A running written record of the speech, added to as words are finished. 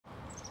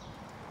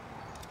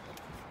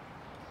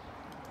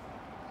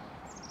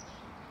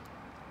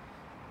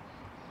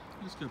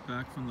Just got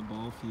back from the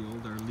ball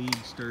field. Our league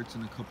starts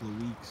in a couple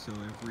of weeks, so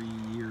every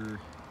year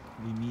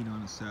we meet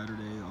on a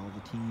Saturday, all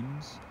the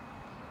teams,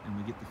 and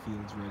we get the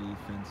fields ready,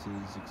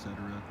 fences,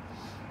 etc.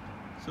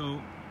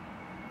 So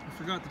I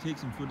forgot to take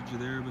some footage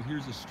of there, but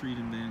here's a street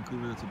in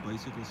Vancouver that's a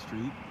bicycle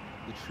street.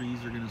 The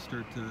trees are going to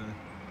start to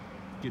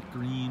get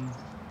green,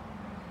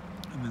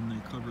 and then they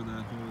cover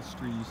that whole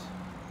street,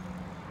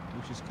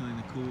 which is kind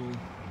of cool.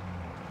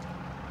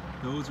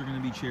 Those are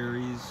going to be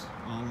cherries,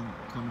 all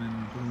coming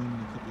in bloom in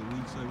a couple of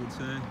weeks, I would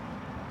say.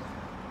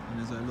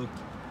 And as I look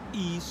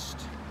east,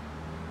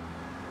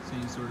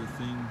 same sort of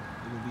thing.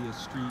 It'll be a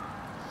street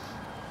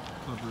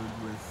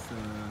covered with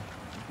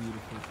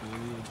beautiful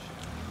foliage.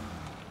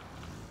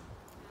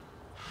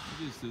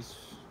 What is this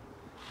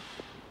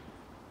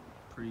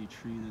pretty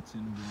tree that's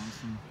in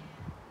blossom?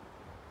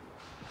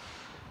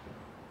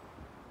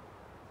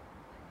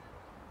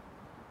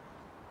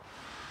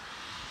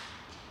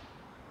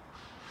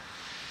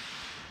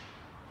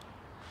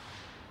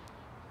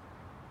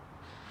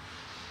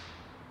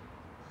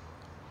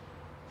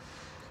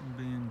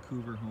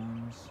 Vancouver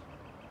homes.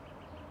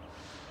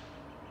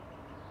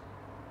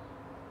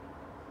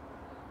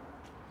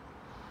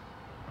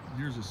 And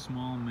here's a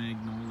small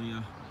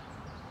magnolia,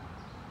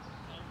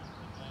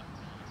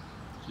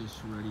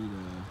 just ready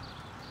to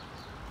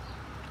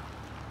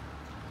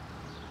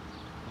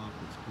pop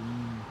its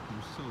bloom.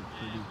 They're so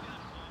pretty.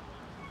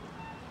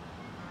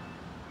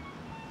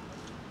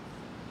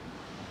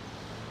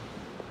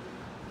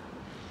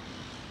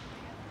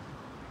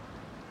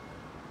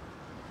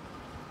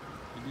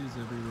 It is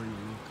everywhere you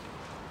look.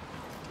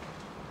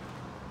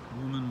 A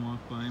woman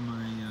walked by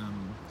my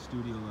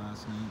studio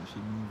last night. She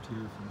moved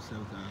here from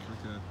South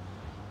Africa,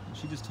 and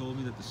she just told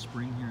me that the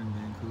spring here in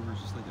Vancouver is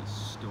just like a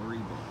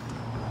storybook.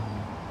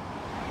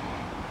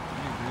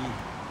 I agree.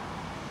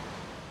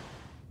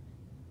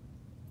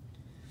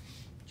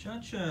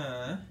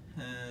 Cha-Cha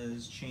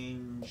has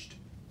changed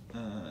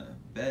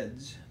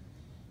beds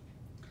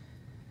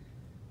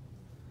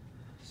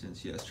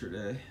since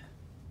yesterday.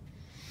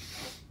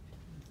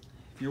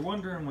 If you're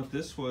wondering what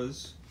this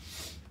was,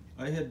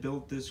 I had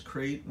built this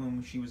crate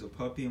when she was a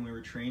puppy and we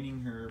were training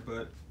her,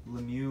 but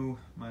Lemieux,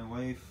 my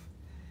wife,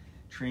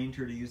 trained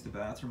her to use the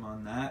bathroom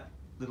on that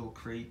little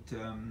crate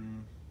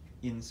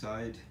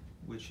inside,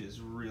 which is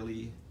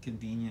really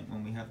convenient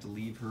when we have to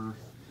leave her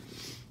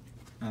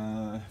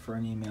for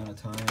any amount of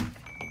time.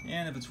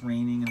 And if it's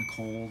raining and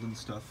cold and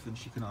stuff, then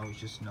she can always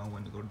just know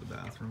when to go to the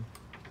bathroom.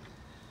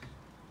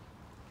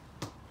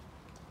 A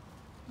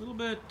little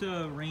bit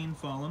rain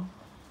falling.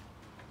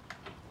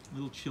 A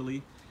little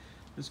chilly.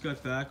 Just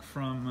got back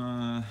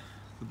from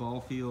the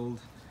ball field,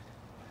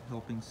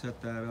 helping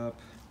set that up.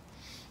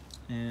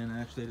 And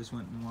actually I just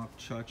went and walked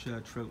Cha-Cha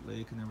at Trout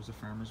Lake, and there was a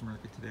farmer's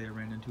market today. I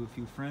ran into a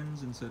few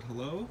friends and said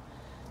hello.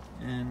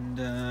 And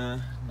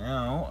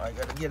now I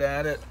gotta get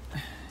at it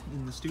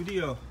in the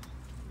studio.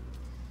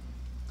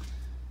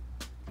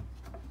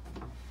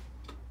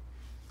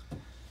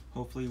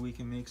 Hopefully we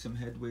can make some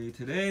headway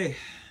today.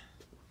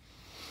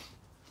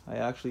 I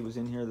actually was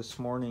in here this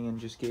morning and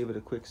just gave it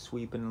a quick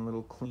sweep and a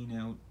little clean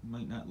out.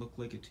 Might not look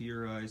like it to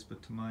your eyes,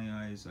 but to my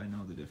eyes, I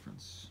know the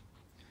difference.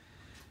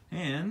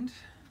 And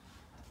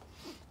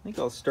I think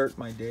I'll start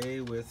my day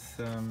with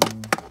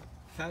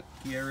Pat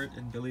Garrett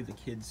and Billy the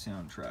Kid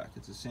soundtrack.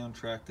 It's a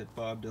soundtrack that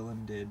Bob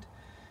Dylan did,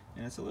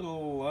 and it's a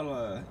lot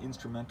of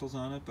instrumentals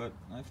on it, but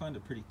I find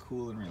it pretty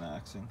cool and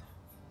relaxing.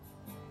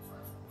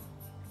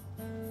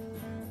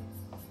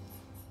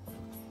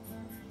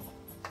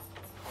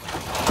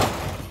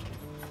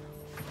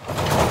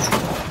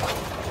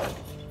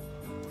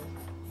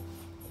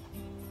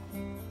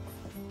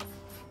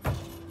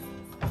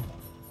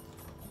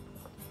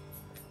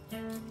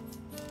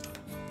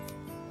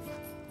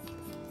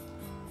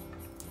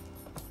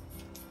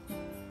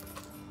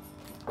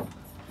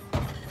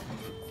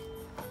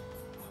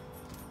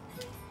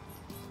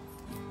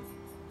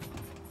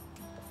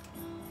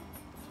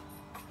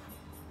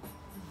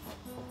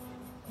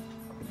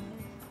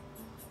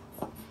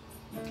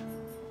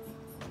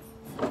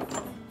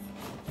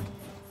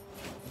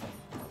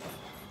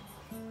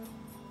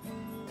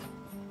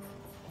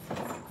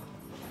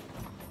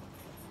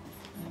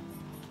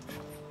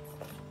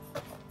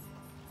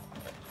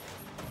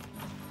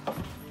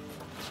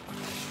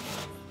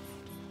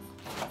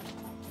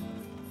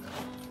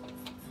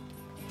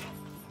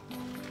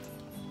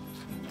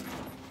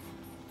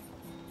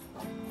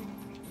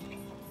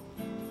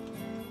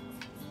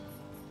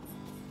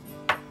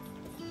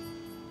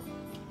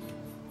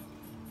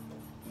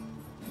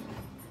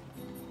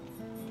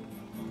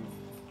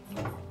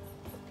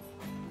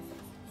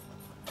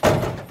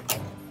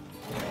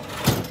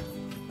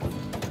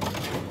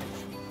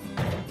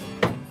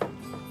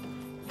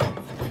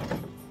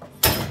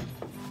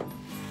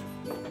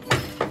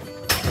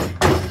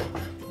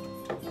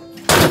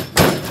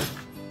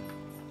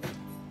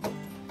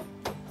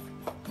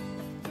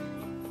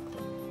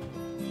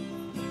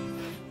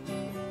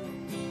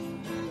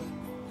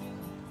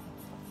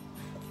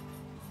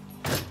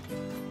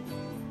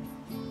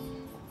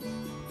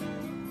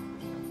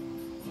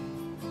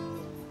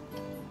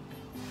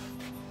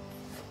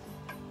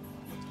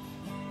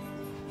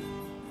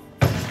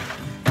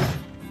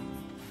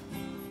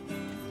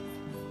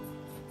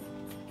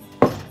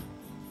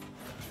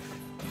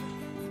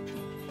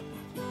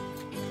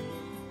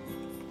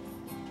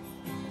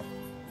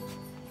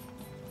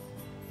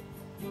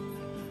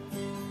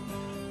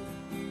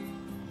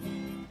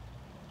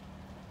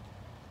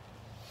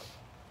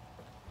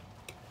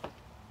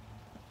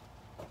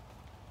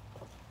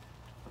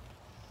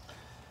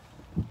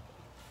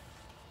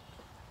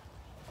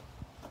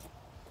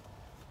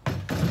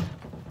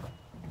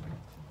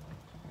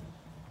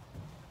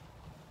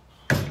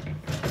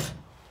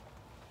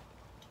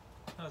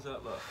 How's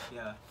that look?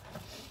 Yeah.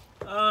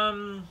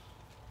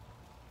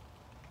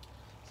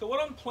 So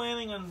what I'm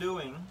planning on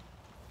doing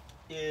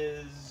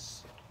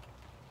is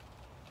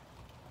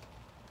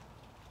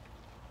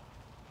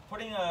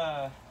putting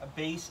a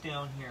base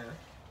down here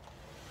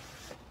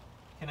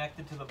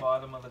connected to the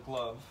bottom of the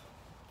glove,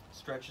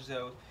 stretches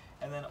out,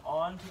 and then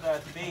onto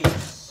that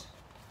base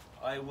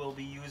I will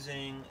be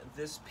using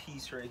this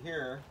piece right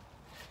here,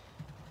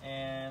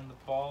 and the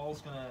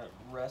ball's going to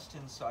rest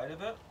inside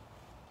of it.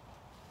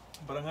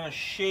 But I'm going to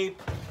shape,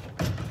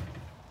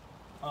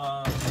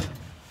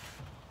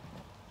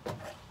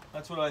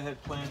 that's what I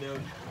had planned out,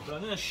 but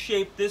I'm going to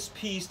shape this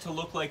piece to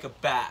look like a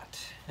bat,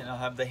 and I'll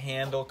have the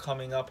handle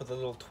coming up with a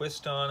little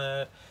twist on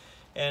it,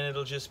 and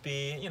it'll just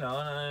be, you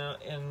know,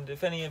 and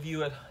if any of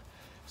you are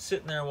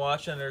sitting there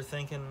watching it are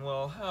thinking,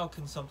 well, how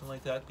can something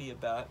like that be a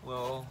bat?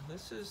 Well,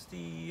 this is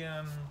the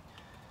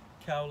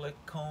Cowlick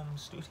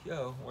Combs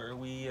studio, where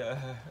we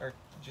are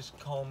just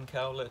comb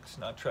cowlicks,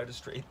 not try to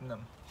straighten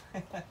them.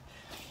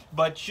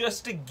 But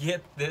just to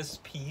get this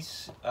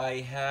piece,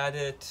 I had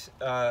it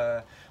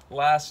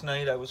last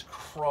night. I was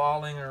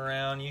crawling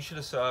around. You should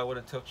have saw what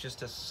it took just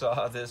to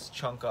saw this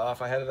chunk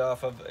off. I had it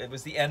off of, it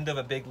was the end of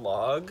a big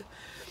log,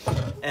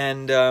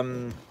 and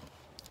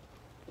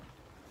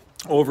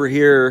over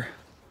here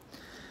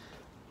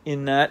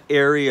in that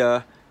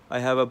area I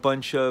have a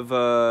bunch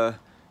of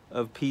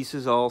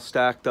pieces all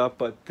stacked up,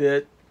 but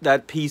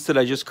that piece that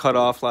I just cut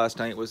off last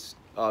night was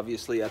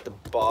obviously at the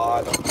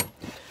bottom,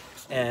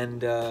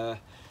 and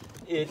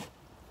it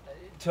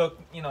took,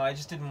 you know, I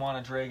just didn't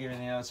want to drag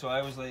everything out, so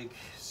I was like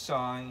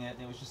sawing it,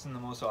 and it was just in the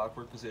most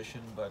awkward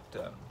position, but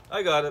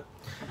I got it,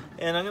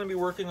 and I'm going to be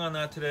working on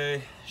that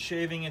today,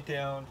 shaving it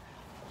down,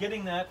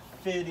 getting that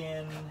fit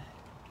in,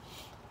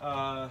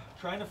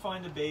 trying to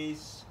find a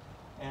base,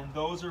 and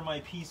those are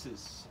my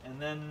pieces,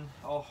 and then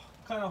I'll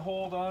kind of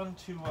hold on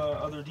to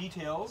other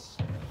details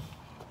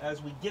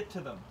as we get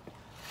to them.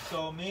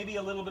 So maybe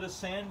a little bit of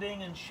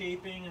sanding and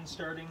shaping and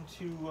starting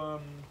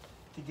to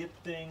get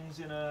things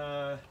in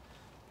a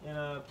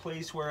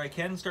place where I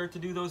can start to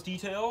do those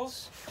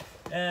details,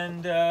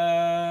 and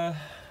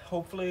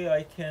hopefully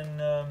I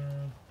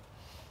can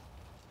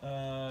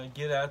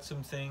get at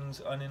some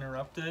things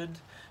uninterrupted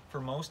for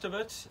most of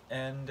it,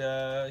 and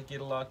get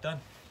a lot done.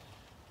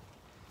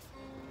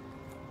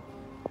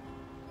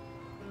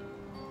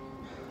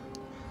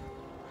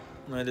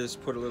 I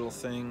just put a little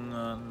thing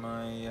on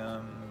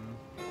my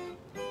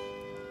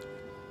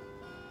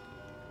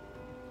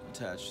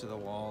attached to the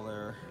wall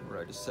there,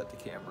 where I just set the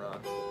camera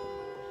on.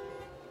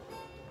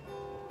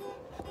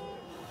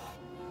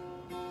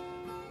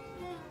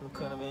 What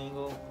kind of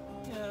angle?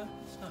 Yeah,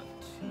 it's not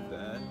too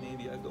bad.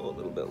 Maybe I go a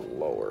little bit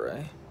lower,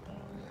 eh?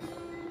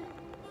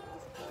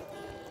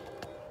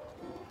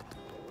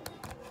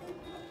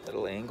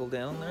 Little angle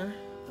down there.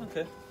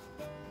 Okay.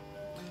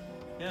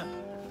 Yeah.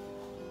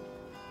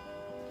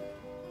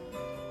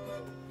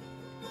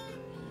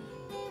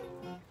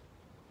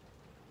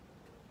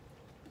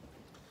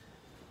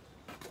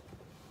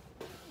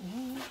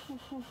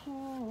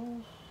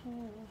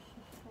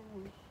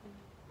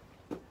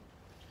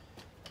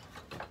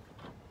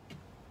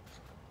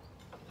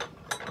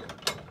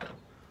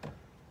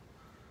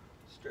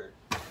 Start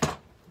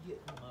getting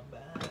my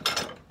bag.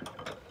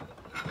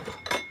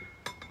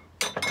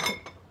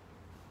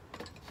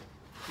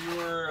 If you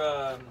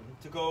were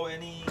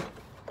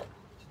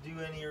to do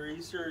any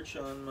research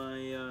on my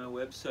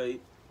website,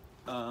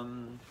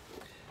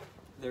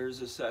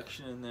 there's a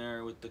section in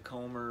there with the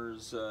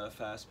Combers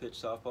fast pitch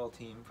softball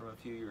team from a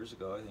few years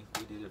ago. I think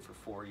we did it for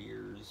 4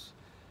 years.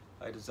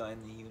 I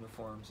designed the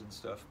uniforms and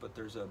stuff, but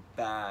there's a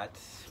bat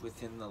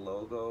within the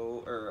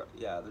logo, or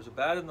yeah, there's a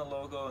bat in the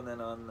logo, and then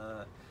on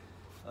the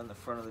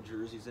front of the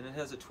jerseys, and it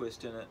has a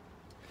twist in it.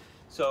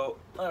 So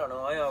I don't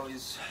know, I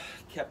always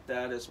kept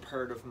that as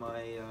part of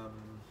my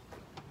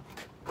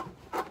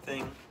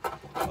thing.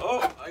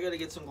 Oh, I gotta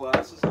get some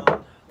glasses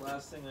on.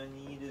 Last thing I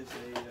need is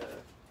a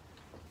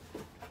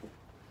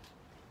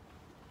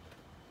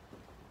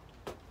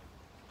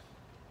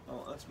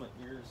oh, that's my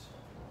ears.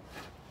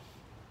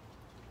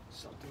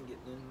 Something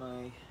getting in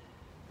my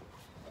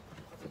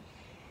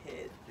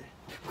head.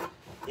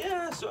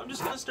 Yeah, so I'm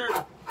just gonna start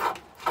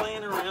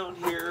playing around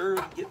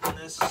here, getting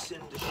this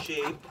into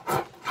shape.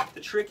 The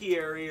tricky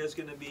area is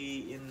gonna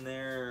be in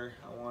there.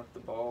 I want the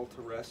ball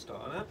to rest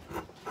on it.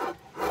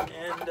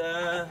 And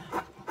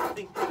I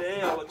think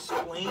today I'll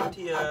explain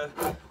to you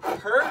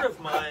part of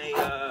my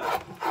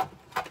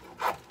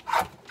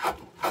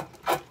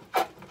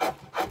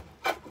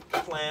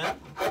plan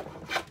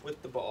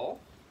with the ball.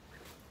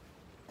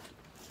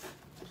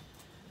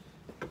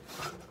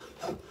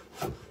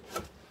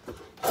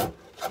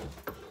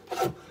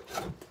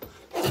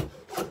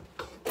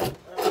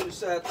 I was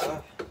just at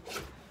the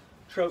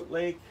Trout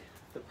Lake,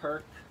 the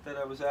park that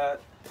I was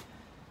at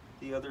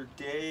the other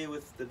day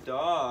with the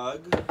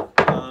dog.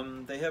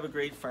 They have a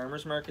great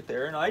farmer's market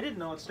there, and I didn't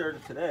know it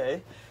started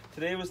today.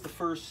 Today was the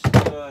first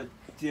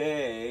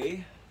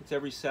day. It's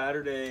every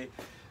Saturday,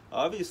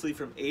 obviously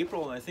from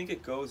April, and I think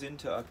it goes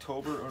into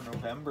October or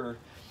November.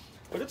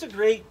 But it's a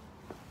great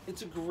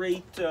it's a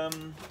great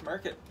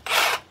market.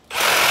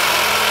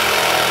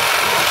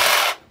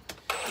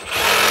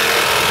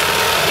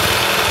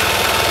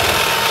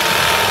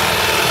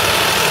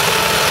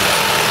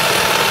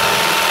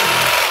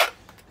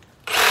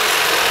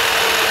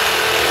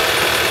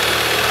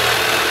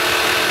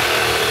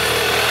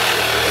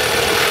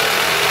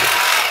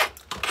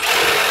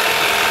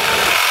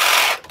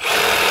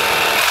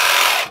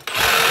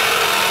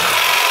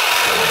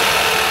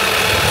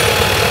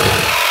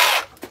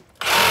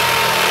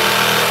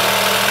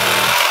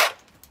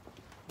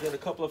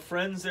 Of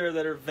friends there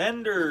that are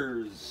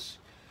vendors,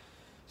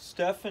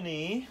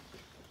 Stephanie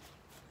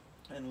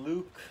and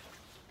Luke.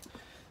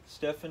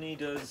 Stephanie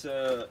does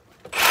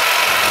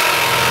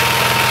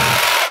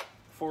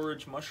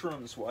forage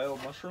mushrooms,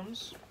 wild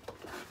mushrooms.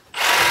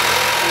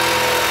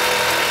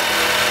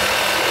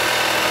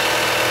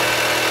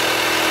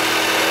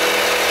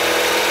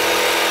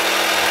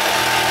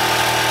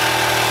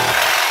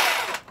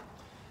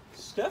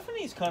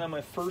 Stephanie's kind of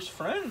my first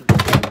friend.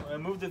 I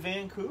moved to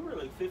Vancouver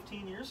like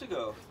 15 years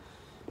ago.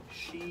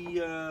 She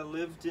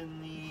lived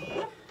in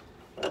the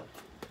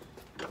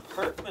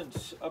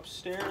apartment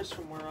upstairs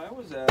from where I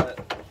was at,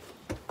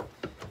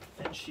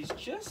 and she's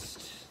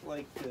just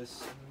like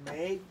this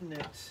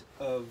magnet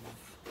of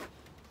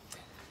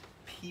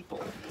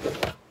people.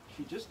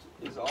 She just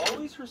is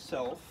always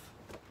herself,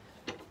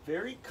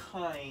 very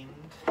kind,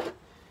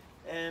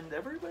 and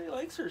everybody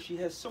likes her. She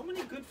has so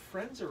many good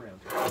friends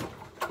around her,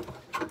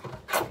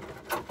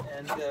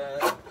 and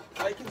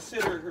I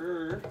consider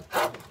her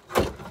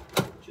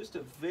just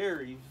a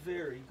very,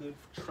 very good,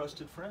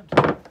 trusted friend.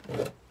 And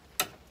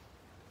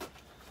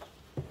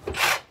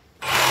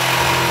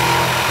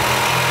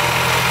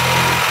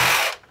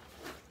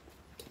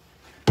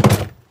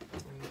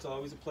it's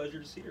always a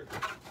pleasure to see her.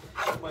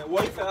 My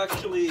wife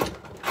actually,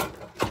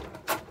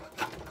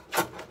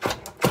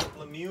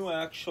 Lemieux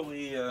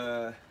actually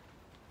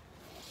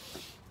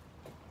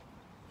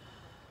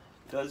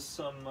does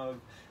some,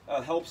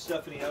 helps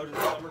Stephanie out in the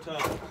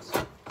summertime.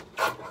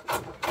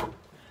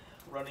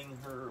 Running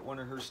one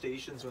of her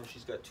stations when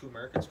she's got 2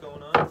 markets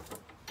going on.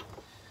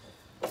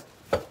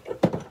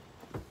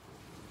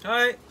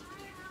 Hi.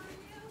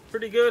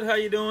 Pretty good. How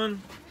you doing?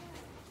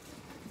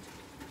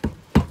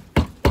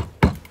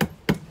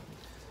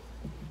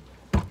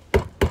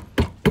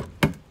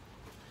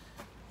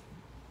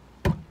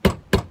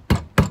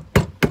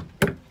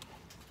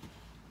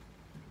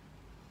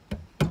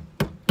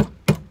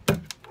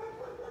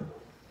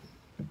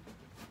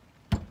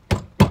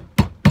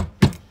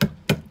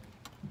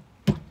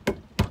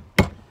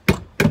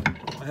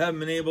 I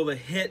haven't been able to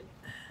hit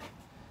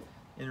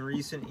in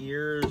recent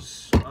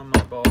years on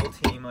my ball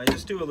team. I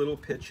just do a little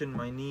pitch and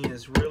my knee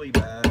is really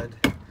bad.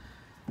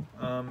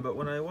 But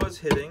when I was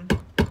hitting,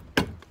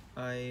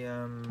 I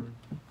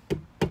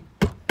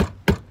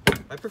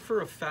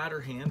prefer a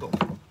fatter handle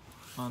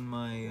on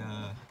my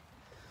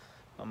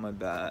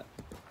bat.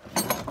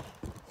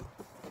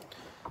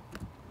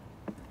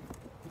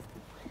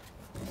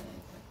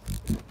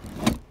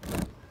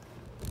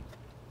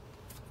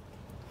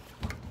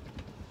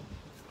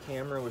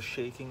 Camera was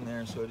shaking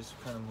there, so I just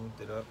kind of moved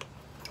it up.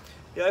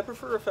 Yeah, I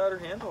prefer a fatter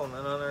handle, and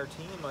then on our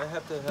team, I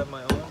have to have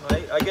my own. I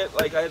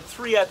had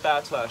 3 at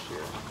bats last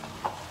year,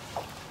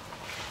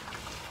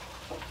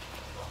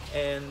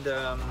 and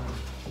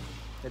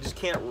I just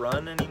can't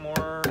run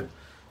anymore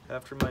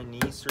after my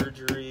knee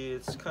surgery.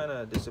 It's kind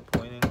of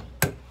disappointing.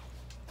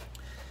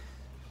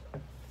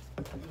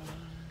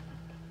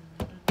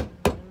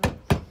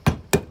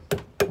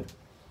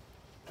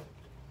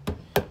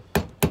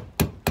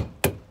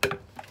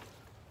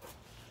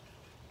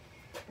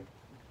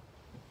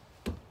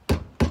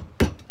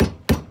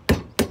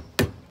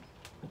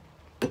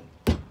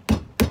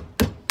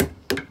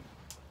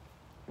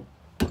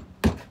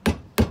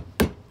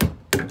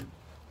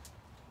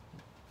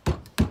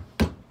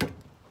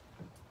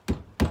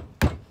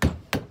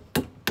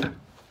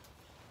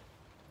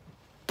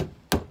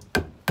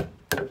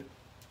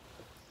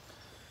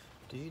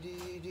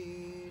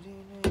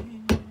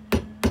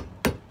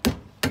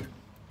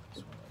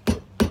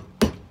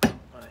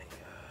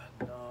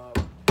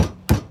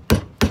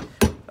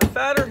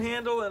 Fatter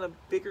handle and a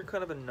bigger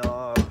kind of a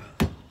knob.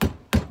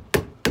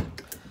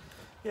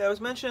 Yeah, I was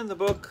mentioning the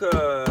book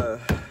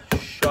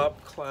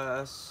Shop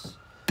Class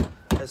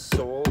as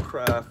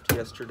Soulcraft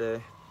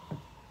yesterday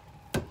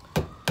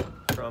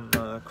from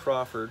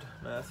Crawford,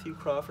 Matthew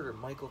Crawford or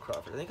Michael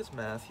Crawford. I think it's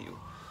Matthew.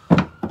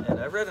 And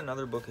I read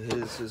another book of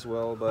his as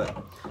well, but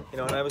you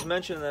know, and I was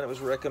mentioning that it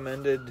was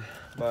recommended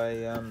by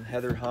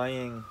Heather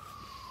Hying,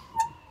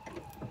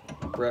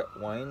 Brett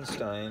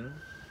Weinstein.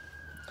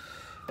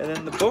 And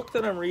then the book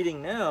that I'm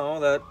reading now,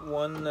 that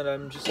one that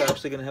I'm just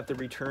actually going to have to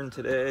return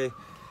today,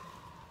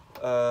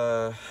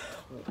 Why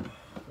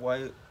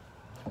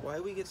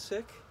We Get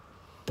Sick?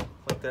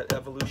 Like that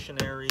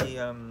evolutionary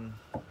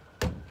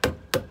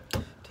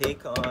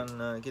take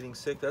on getting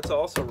sick. That's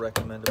also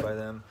recommended by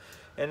them.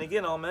 And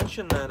again, I'll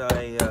mention that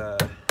I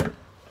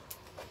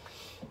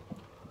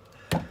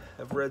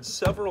have read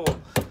several,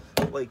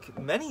 like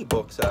many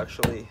books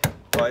actually,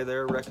 by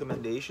their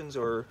recommendations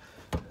or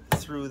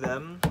through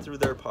them, through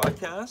their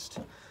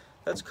podcast.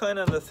 That's kind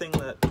of the thing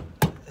that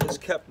has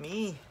kept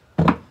me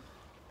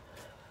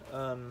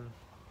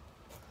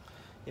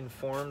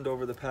informed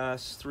over the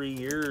past 3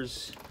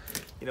 years,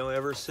 you know,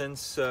 ever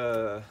since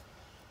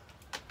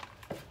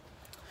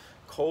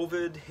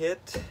COVID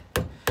hit.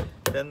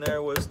 Then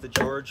there was the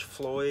George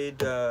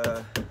Floyd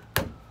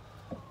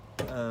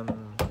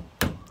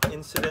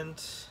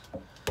incident,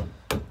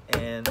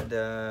 and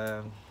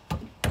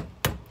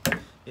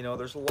you know,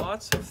 there's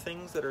lots of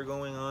things that are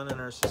going on in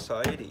our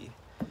society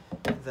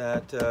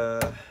that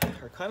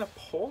are kind of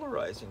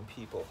polarizing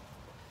people.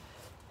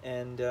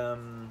 And you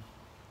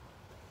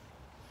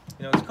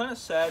know, it's kind of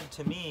sad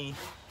to me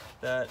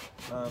that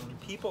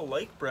people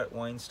like Brett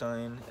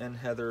Weinstein and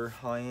Heather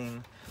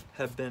Heying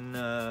have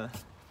been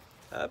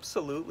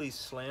absolutely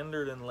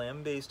slandered and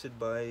lambasted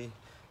by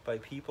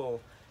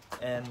people,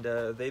 and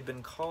they've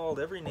been called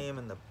every name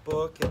in the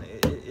book, and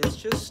it's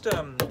just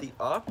the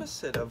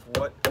opposite of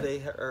what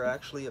they are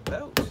actually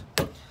about.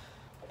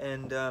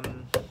 And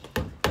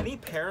any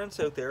parents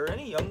out there,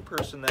 any young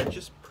person that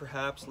just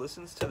perhaps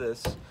listens to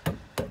this,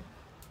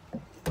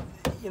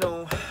 you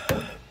know,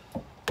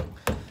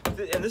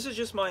 and this is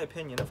just my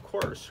opinion, of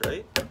course,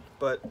 right?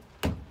 But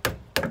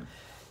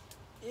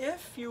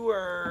if you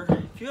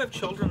have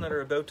children that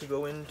are about to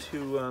go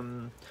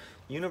into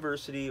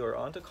university or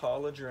onto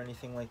college or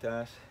anything like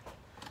that,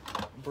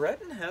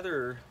 Brett and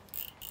Heather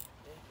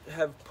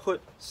have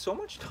put so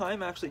much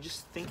time actually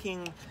just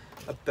thinking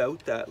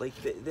about that. Like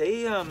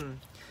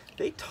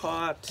they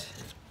taught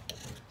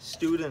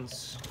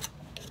students,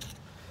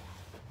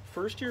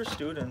 first-year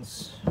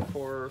students,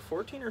 for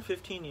 14 or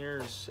 15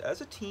 years as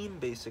a team,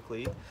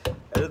 basically,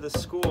 out of the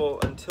school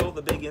until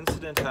the big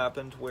incident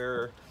happened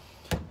where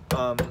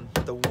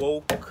the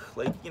woke,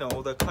 like, you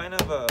know, the kind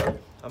of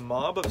a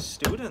mob of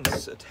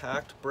students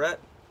attacked Brett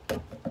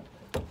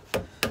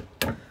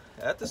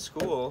at the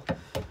school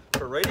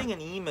for writing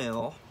an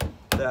email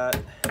that,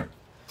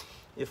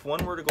 if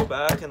one were to go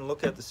back and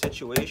look at the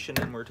situation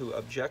and were to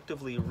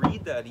objectively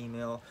read that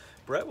email,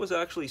 Brett was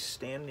actually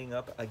standing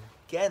up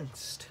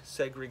against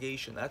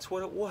segregation. That's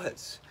what it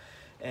was.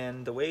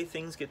 And the way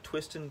things get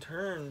twisted and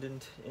turned,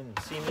 and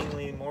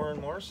seemingly more and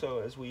more so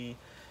as we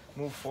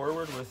move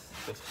forward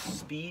with the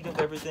speed of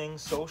everything,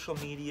 social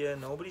media,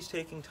 nobody's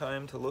taking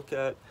time to look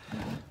at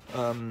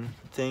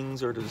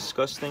things or to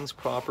discuss things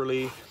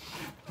properly.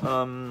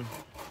 You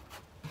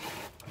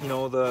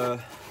know,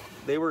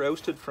 he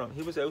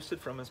was ousted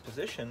from his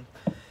position,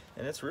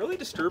 and it's really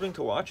disturbing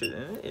to watch it,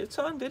 and it's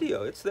on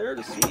video, it's there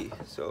to see,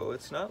 so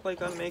it's not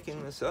like I'm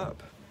making this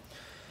up.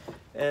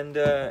 And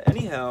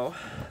anyhow,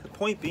 the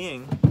point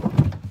being,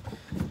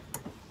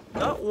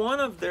 not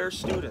one of their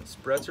students,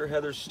 Brett's or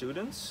Heather's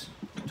students,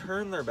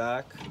 turned their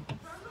back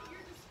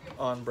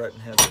on Brett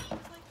and Heather.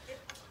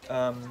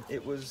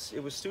 It was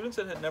students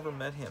that had never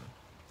met him.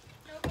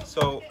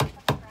 So,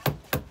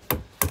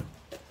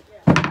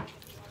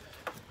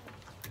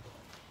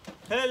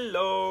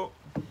 hello.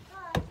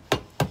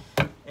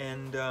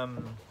 And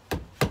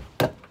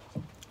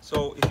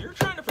so if you're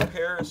trying to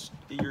prepare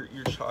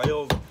your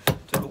child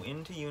to go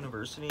into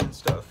university and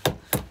stuff,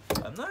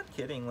 I'm not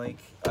kidding. Like,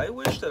 I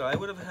wish that I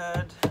would have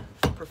had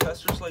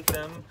professors like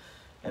them.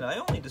 And I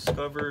only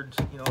discovered,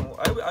 you know,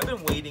 I've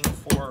been waiting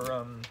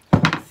for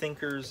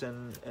thinkers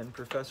and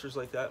professors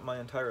like that my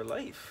entire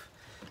life.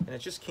 And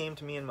it just came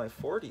to me in my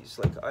 40s.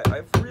 Like,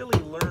 I've really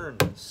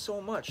learned so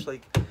much.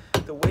 Like,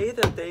 the way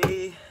that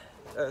they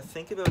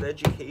think about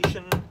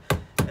education,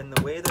 and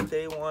the way that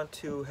they want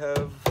to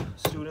have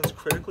students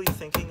critically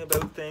thinking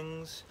about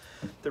things,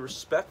 the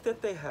respect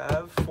that they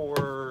have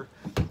for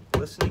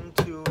listening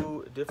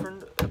to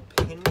different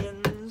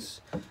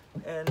opinions,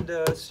 and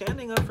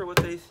standing up for what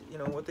they, you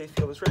know, what they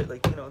feel is right.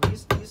 Like, you know,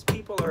 these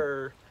people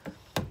are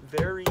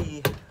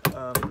very,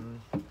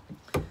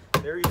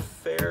 very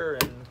fair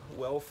and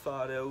well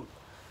thought out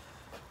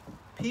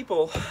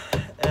people,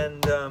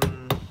 and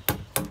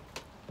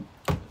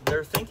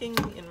their thinking,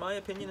 in my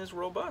opinion, is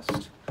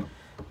robust.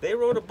 They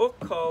wrote a book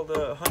called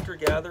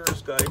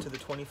Hunter-Gatherer's Guide to the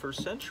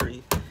 21st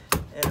Century,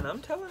 and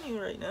I'm telling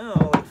you right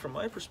now, like, from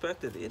my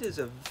perspective, it is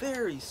a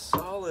very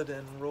solid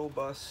and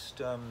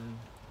robust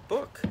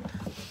book.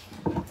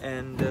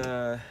 And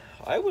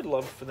I would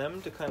love for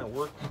them to kind of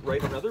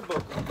write another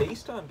book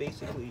based on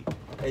basically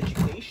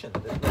education,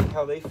 like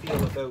how they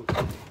feel about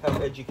how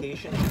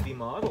education should be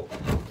modeled,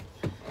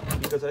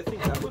 because I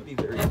think that would be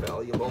very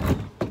valuable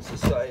in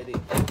society.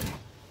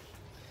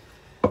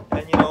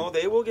 And, you know,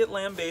 they will get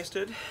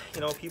lambasted.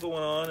 You know, people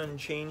went on and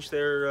changed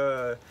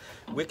their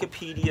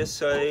Wikipedia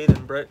site,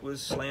 and Brett was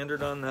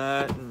slandered on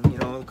that, and, you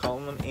know,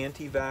 calling them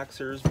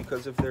anti-vaxxers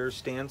because of their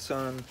stance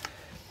on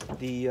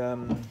the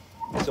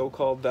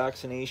so-called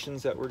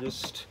vaccinations that were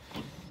just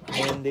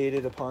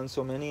mandated upon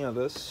so many of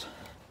us.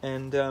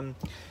 And,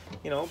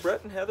 you know,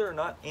 Brett and Heather are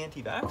not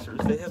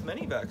anti-vaxxers. They have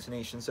many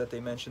vaccinations that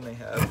they mention they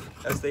have,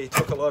 as they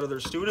took a lot of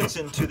their students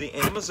into the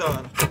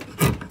Amazon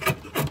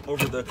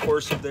over the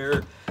course of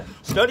their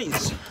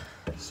studies.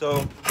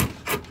 So,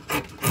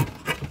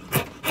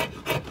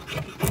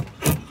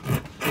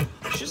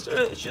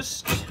 it's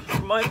just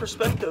from my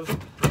perspective,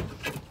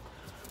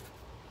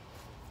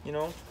 you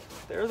know,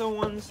 they're the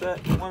ones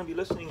that you want to be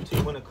listening to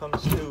when it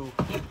comes to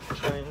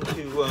trying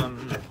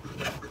to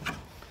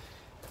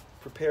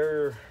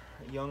prepare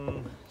a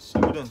young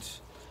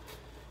student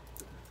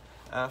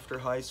after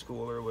high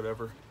school or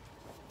whatever.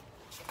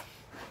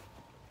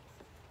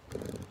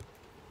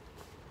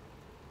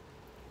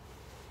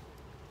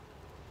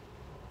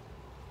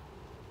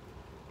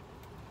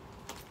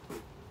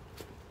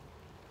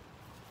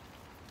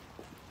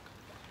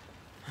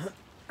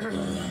 I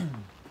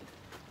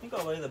think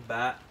I'll lay the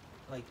bat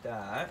like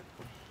that.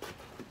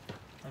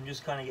 I'm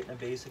just kind of getting a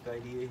basic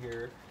idea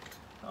here.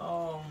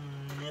 I'll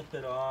nip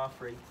it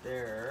off right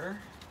there.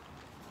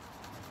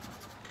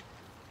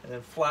 And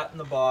then flatten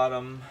the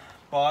bottom.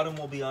 Bottom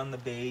will be on the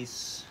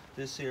base.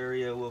 This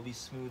area will be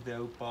smoothed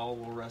out. Ball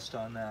will rest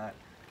on that.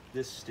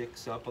 This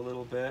sticks up a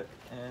little bit.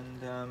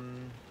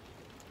 And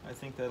I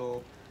think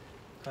that'll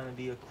kind of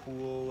be a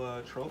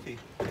cool trophy.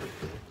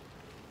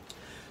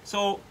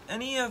 So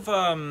any of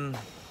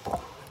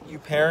you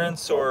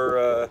parents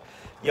or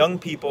young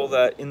people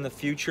that in the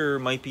future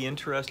might be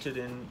interested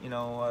in, you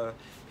know,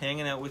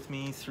 hanging out with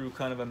me through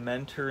kind of a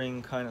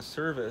mentoring kind of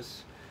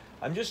service,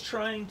 I'm just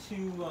trying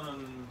to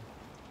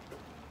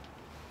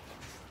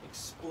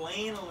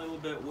explain a little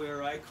bit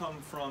where I come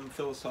from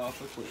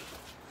philosophically.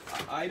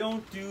 I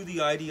don't do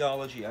the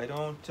ideology. I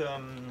don't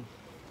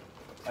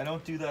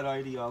do that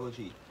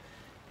ideology,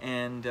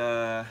 and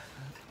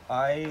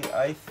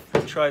I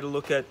try to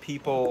look at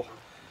people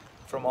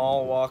from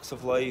all walks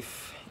of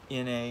life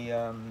in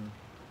an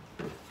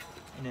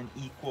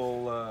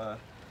equal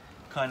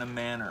kind of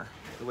manner,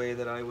 the way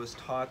that I was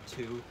taught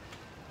to.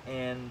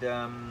 And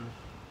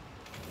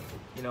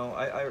you know,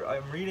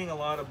 I'm reading a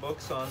lot of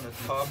books on the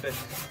topic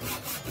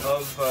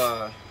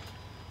of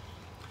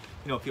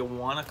you know, if you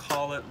want to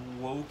call it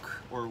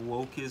woke or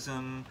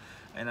wokeism,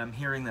 and I'm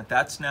hearing that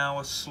that's now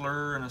a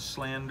slur and a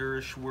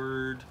slanderish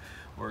word,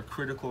 or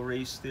critical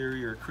race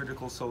theory or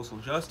critical social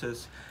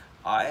justice.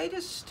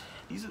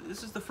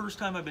 This is the first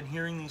time I've been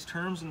hearing these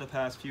terms in the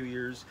past few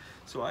years,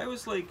 so I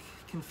was like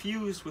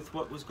confused with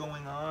what was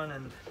going on,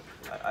 and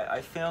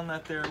I found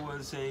that there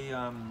was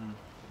a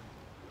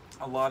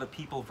lot of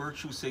people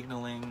virtue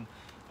signaling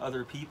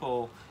other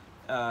people,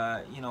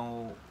 you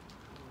know,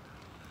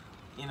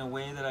 in a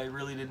way that I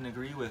really didn't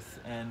agree with,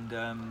 and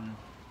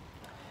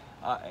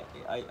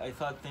I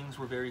thought things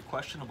were very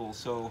questionable.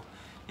 So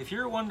if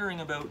you're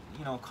wondering about,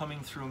 you know, coming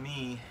through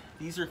me,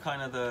 these are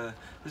kind of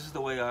this is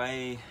the way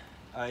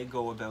I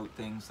go about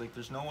things. Like,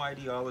 there's no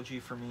ideology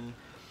for me.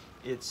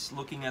 It's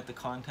looking at the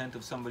content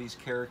of somebody's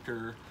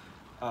character.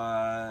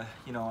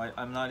 You know,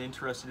 I'm not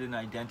interested in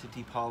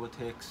identity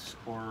politics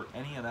or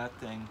any of that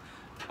thing.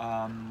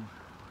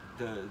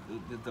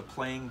 The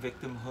playing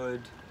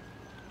victimhood.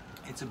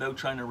 It's about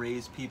trying to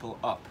raise people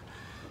up.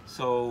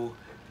 So,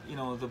 you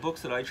know, the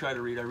books that I try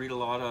to read, I read a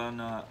lot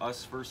on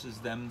us versus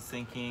them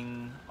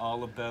thinking,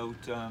 all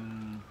about,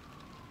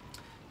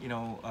 you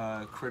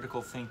know,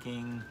 critical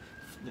thinking,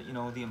 you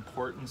know, the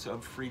importance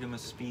of freedom of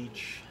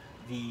speech,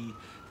 the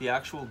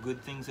actual good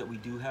things that we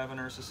do have in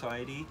our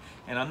society.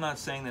 And I'm not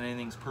saying that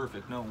anything's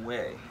perfect, no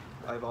way.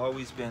 I've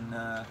always been,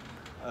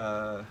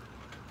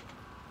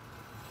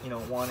 you know,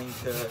 wanting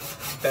to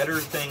better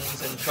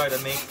things and try to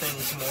make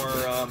things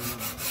more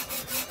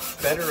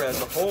better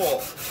as a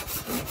whole.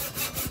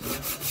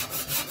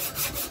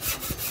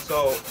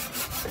 So,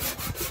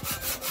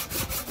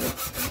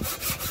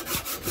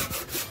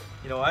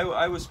 you know,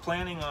 I was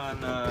planning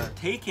on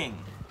taking,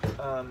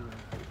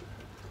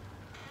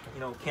 you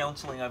know,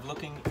 counseling. I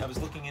was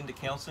looking into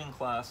counseling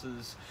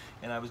classes,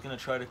 and I was going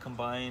to try to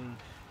combine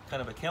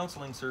kind of a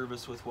counseling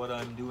service with what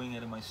I'm doing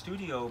in my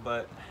studio.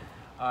 But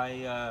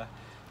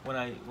when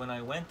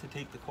I went to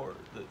take the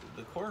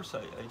course,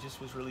 I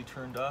just was really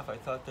turned off. I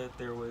thought that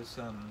there was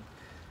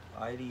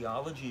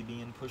ideology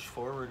being pushed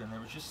forward, and there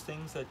was just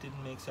things that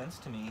didn't make sense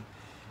to me.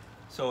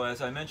 So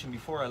as I mentioned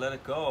before, I let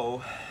it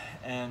go,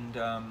 and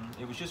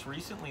it was just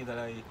recently that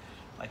I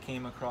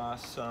came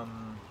across a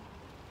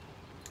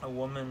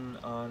woman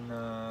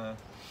on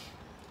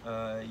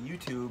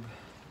YouTube.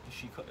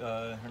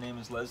 Her name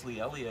is Leslie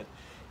Elliott,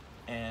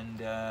 and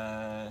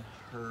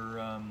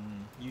her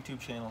YouTube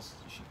channel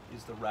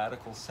is the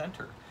Radical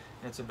Center,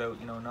 and it's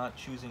about, you know, not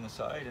choosing a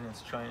side, and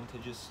it's trying to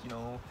just, you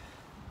know,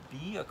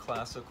 be a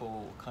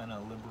classical kind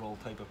of liberal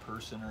type of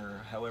person,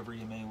 or however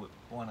you may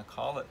want to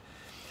call it.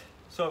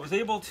 So I was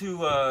able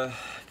to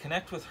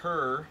connect with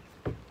her,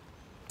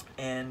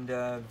 and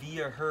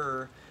via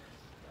her,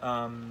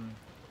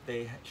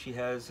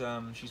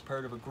 she's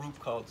part of a group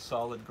called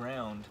Solid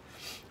Ground,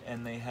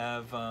 and they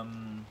have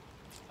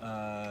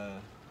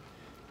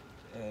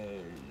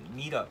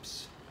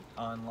meetups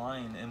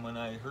online. And when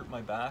I hurt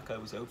my back, I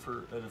was out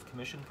of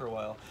commission for a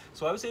while,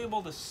 so I was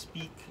able to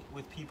speak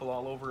with people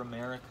all over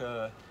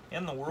America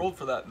and the world,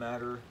 for that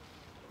matter,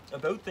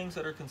 about things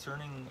that are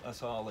concerning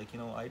us all, like, you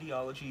know,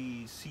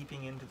 ideology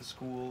seeping into the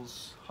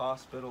schools,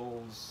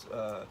 hospitals,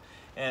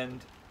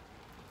 and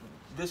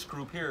this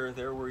group here,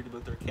 they're worried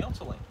about their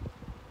counseling.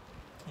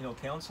 You know,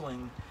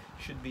 counseling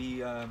should be,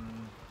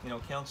 you know,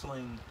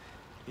 counseling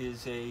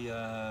is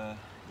a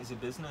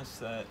business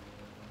that,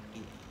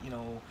 you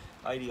know,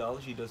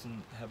 ideology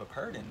doesn't have a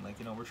part in. Like,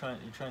 you know, you're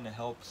trying to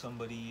help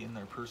somebody in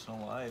their personal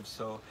lives.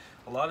 So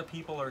a lot of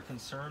people are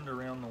concerned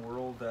around the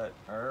world that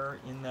are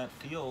in that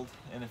field,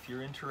 and if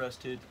you're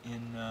interested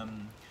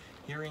in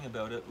hearing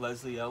about it,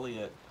 Leslie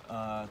Elliott,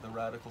 the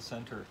Radical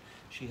Center,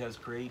 she has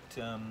great,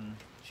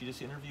 she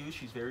just interviews,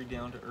 she's very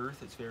down to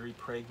earth, it's very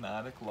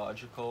pragmatic,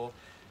 logical,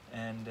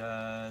 and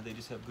they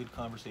just have good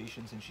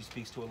conversations, and she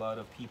speaks to a lot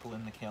of people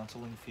in the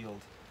counseling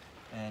field.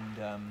 And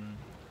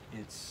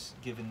it's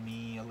given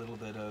me a little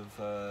bit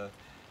of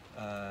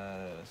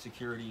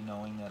security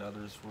knowing that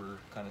others were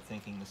kind of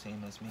thinking the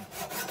same as me.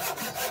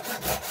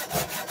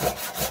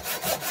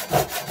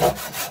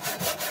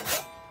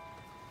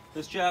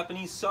 This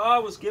Japanese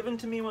saw was given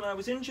to me when I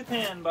was in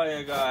Japan by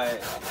a guy.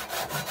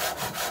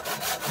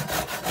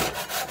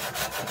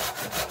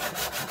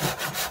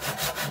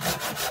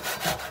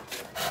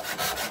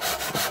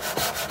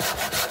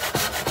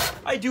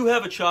 I do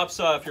have a chop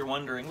saw if you're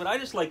wondering, but I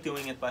just like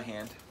doing it by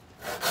hand.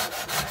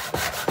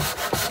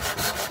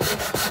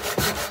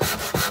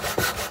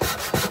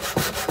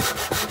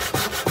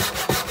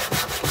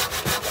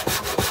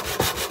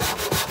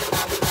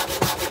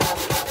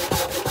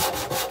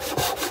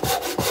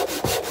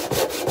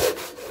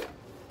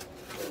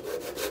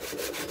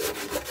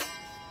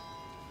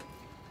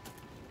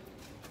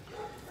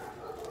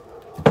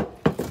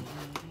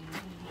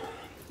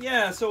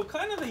 Yeah, so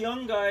kind of the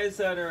young guys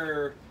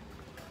that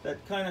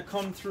kind of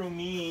come through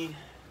me,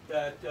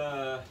 that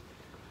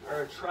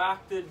are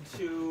attracted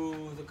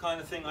to the kind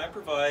of thing I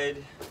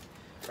provide,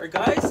 are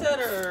guys that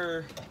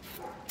are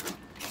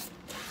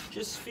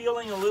just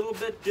feeling a little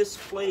bit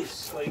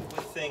displaced, like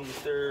with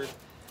things. They're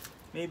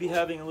maybe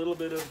having a little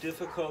bit of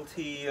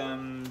difficulty,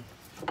 you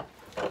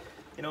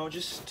know,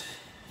 just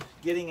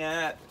getting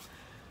at,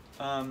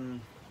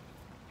 you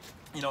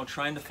know,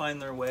 trying to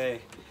find their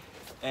way.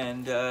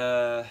 And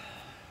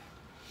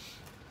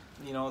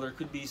you know, there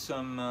could be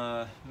some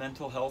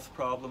mental health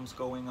problems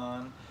going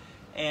on.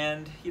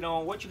 And, you know,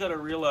 what you got to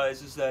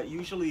realize is that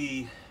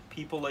usually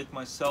people like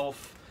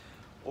myself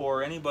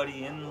or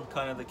anybody in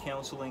kind of the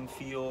counseling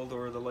field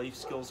or the life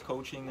skills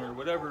coaching or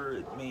whatever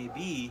it may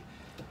be,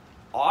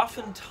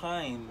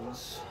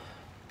 oftentimes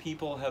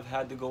people have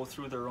had to go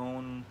through their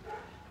own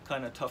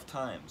kind of tough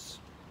times.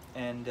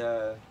 And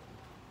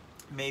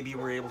maybe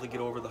we're able to get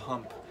over the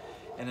hump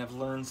and have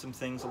learned some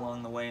things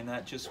along the way, and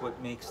that's just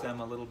what makes them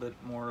a little bit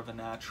more of a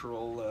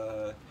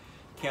natural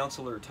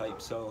counselor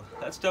type. So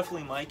that's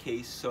definitely my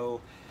case.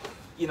 So,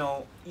 you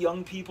know,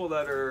 young people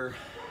that are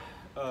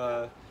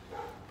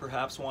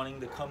perhaps wanting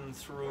to come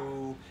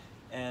through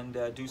and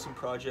do some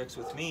projects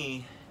with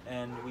me,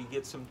 and we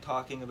get some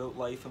talking about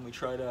life, and we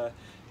try to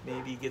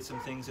maybe get some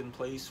things in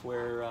place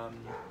where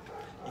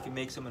you can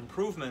make some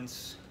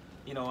improvements.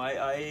 You know,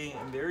 I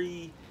am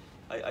very,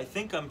 I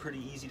think I'm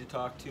pretty easy to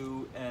talk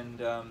to,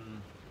 and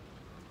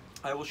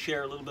I will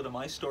share a little bit of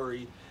my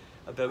story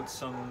about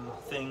some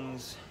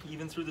things,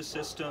 even through the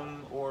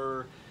system,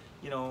 or,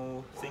 you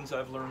know, things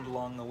I've learned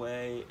along the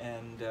way,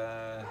 and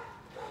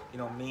you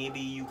know, maybe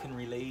you can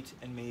relate,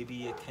 and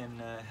maybe it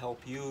can help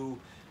you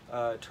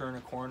turn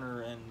a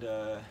corner and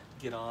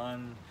get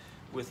on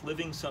with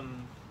living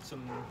some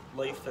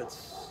life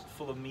that's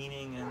full of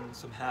meaning and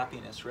some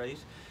happiness, right?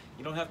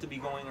 You don't have to be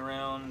going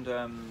around,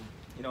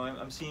 you know,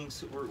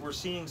 we're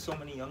seeing so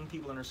many young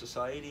people in our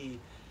society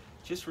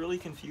just really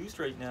confused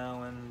right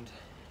now, and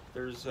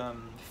there's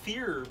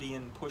fear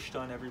being pushed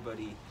on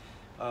everybody,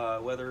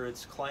 whether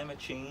it's climate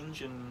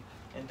change, and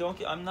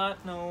I'm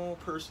not no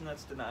person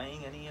that's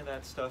denying any of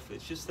that stuff.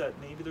 It's just that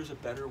maybe there's a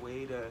better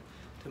way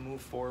to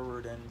move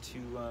forward and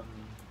to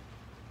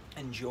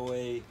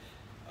enjoy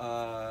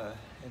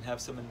and have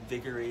some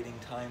invigorating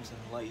times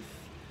in life,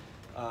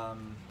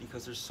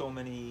 because there's so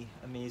many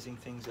amazing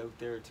things out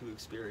there to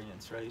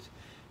experience, right?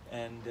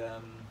 And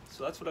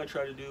so that's what I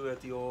try to do at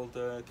the old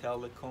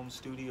Cowlick Combs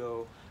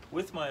studio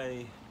with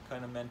my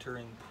kind of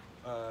mentoring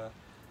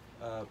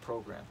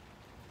program.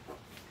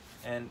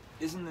 And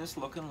isn't this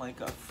looking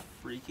like a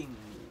freaking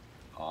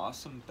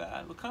awesome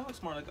bat? It kind of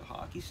looks more like a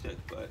hockey stick,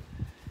 but,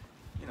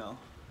 you know,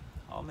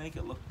 I'll make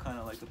it look kind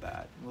of like a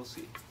bat. We'll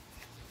see.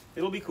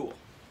 It'll be cool.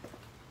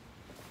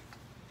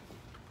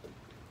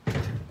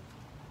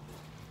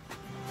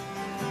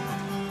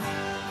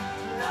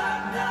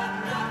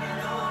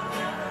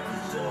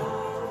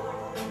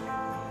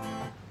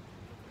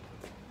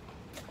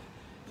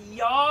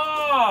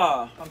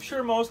 Yeah, I'm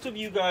sure most of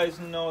you guys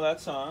know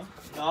that song,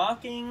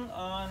 Knocking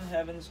on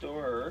Heaven's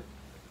Door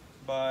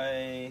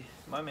by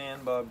my man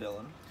Bob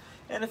Dylan.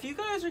 And if you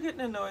guys are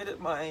getting annoyed at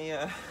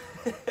my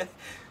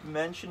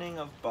mentioning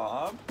of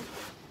Bob,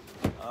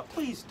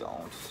 please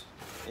don't.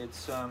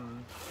 It's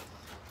when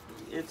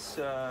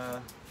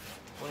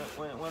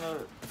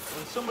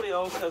somebody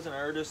else has an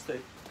artist that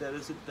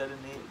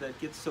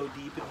gets so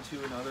deep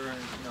into another, and,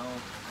 you know,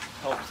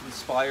 helps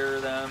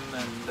inspire them,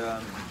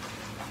 and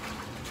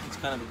it's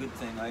kind of a good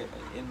thing.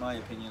 In my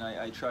opinion,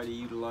 I try to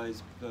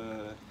utilize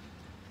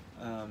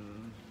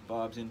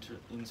Bob's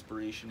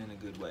inspiration in a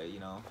good way. You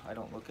know, I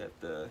don't look at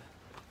the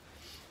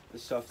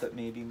stuff that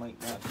maybe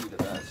might not be the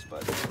best,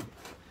 but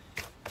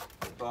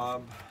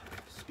Bob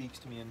speaks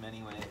to me in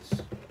many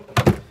ways.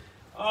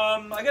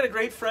 I got a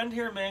great friend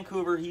here in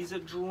Vancouver. He's a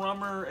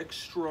drummer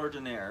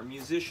extraordinaire,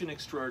 musician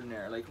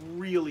extraordinaire, like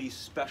really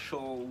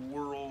special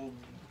world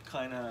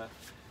kind of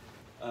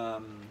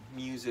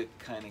music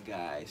kind of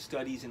guy.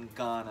 Studies in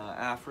Ghana,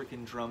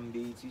 African drum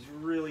beats. He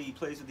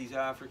plays with these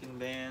African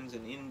bands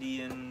and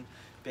Indian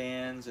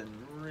bands and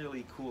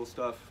really cool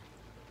stuff.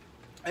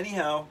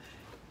 Anyhow,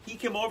 he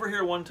came over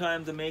here one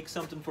time to make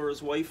something for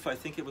his wife. I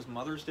think it was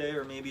Mother's Day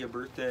or maybe a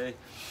birthday,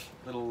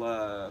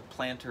 little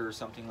planter or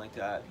something like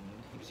that. And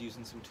he was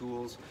using some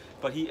tools.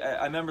 But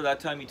I remember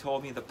that time he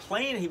told me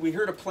we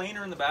heard a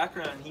planer in the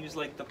background. And he was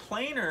like, the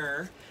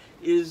planer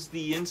is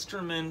the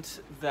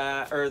instrument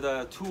that, or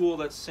the tool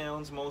that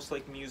sounds most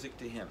like music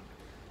to him.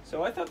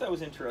 So I thought that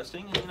was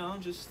interesting, you know,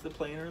 just the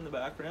planer in the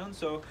background.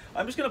 So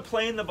I'm just going to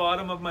plane the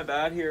bottom of my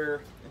bat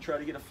here and try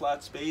to get a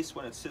flat space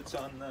when it sits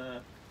on the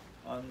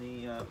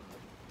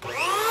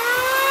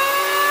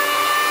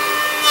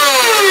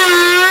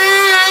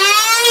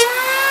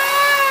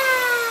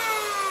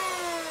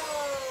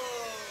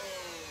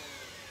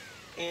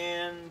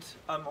and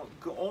I'm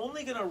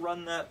only gonna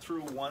run that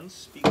through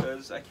once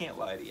because I can't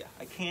lie to you.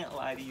 I can't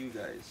lie to you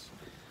guys.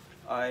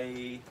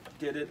 I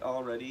did it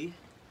already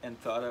and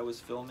thought I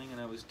was filming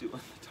and I was doing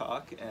the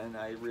talk, and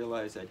I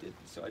realized I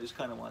didn't. So I just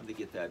kind of wanted to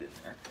get that in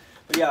there.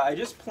 But yeah, I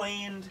just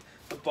planed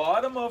the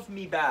bottom of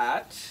me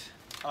bat.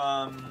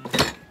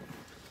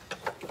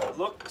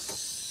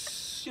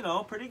 Looks, you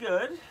know, pretty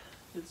good.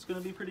 It's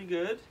going to be pretty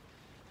good.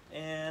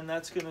 And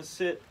that's going to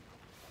sit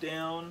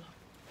down.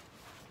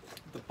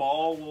 The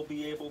ball will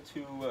be able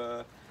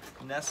to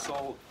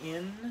nestle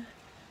in.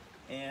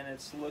 And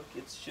it's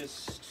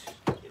just,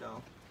 you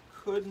know,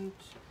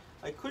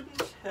 I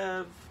couldn't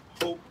have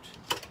hoped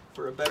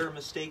for a better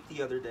mistake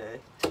the other day,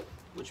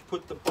 which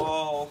put the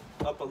ball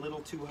up a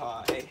little too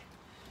high,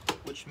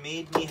 which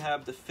made me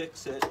have to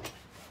fix it.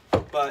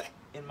 But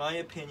in my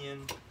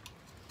opinion,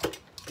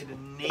 it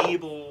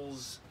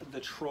enables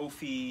the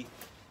trophy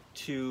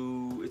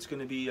to, it's going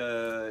to be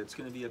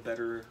a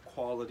better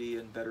quality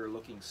and better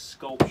looking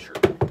sculpture.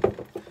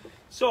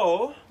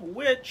 So,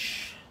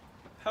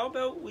 how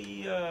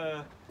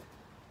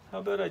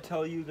about I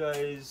tell you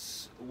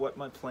guys what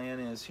my plan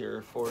is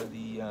here for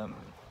the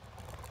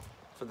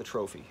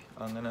trophy.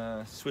 I'm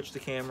gonna switch the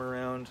camera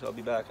around. I'll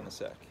be back in a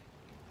sec.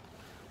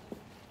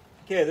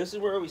 Okay, this is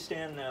where we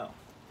stand now.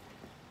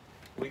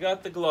 We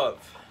got the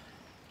glove.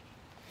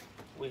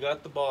 We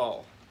got the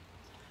ball.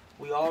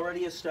 We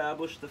already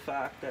established the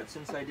fact that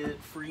since I did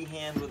it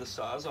freehand with a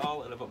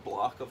Sawzall out of a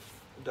block of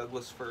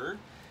Douglas fir,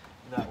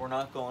 that we're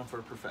not going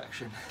for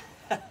perfection.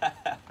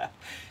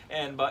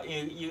 But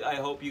I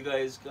hope you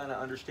guys kind of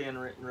understand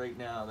right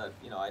now that,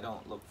 you know, I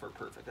don't look for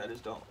perfect. I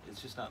just don't.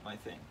 It's just not my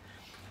thing.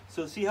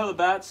 So see how the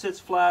bat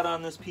sits flat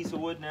on this piece of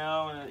wood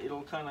now, and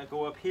it'll kind of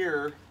go up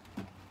here.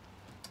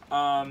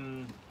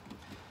 I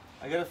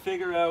got to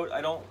figure out, I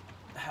don't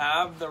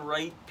have the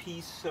right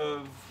piece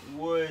of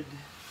wood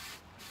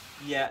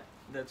yet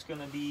that's going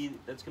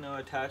to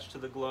attach to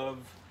the glove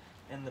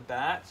and the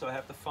bat, so I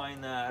have to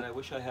find that. I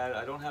wish I had.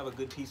 I don't have a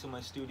good piece in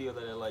my studio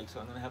that I like, so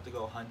I'm going to have to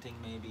go hunting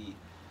maybe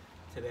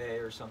today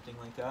or something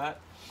like that.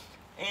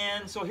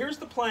 And so here's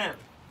the plan.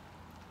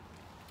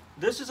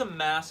 This is a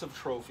massive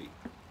trophy,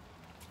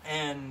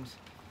 and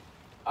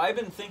I've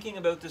been thinking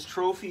about this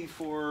trophy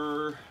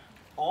for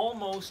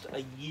almost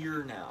a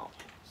year now.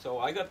 So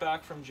I got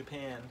back from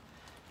Japan,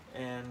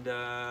 and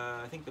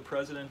I think the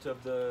president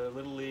of the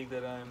Little League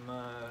that I'm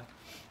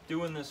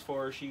doing this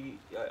for,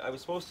 I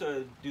was supposed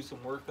to do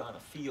some work on a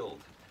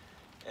field,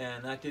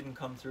 and that didn't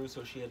come through,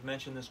 so she had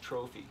mentioned this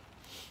trophy.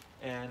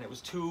 And it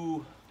was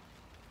too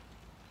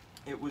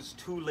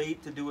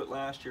late to do it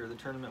last year. The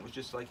tournament was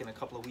just like in a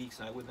couple of weeks,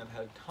 and I wouldn't have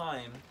had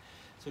time.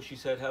 So she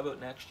said, how about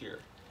next year?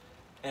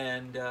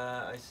 And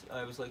I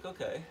was like,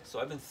 okay. So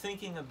I've been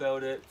thinking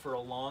about it for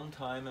a long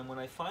time, and when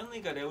I finally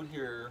got out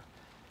here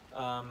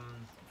a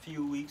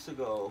few weeks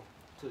ago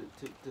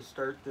to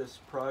start this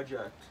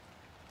project,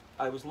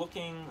 I was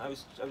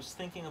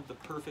thinking of the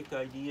perfect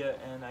idea,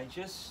 and I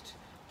just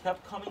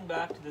kept coming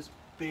back to this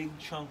big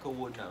chunk of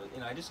wood now.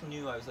 And I just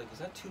knew, I was like, is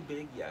that too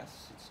big?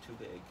 Yes, it's too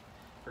big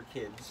for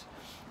kids.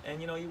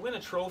 And you know, you win a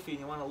trophy and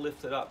you want to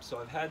lift it up. So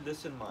I've had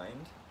this in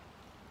mind,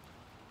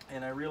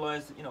 and I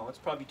realized that, you know, it's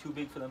probably too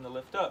big for them to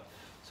lift up.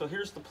 So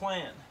here's the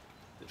plan.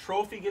 The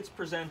trophy gets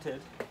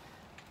presented.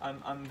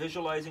 I'm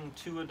visualizing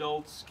two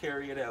adults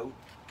carry it out.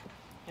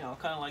 You know,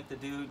 kind of like the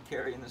dude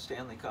carrying the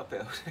Stanley Cup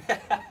out.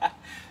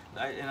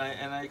 And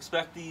I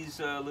expect these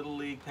Little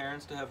League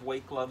parents to have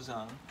white gloves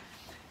on.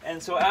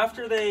 And so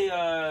after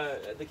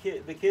the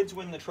kids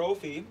win the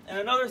trophy, and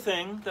another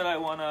thing that I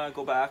want to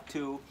go back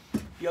to,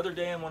 the other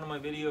day in one of my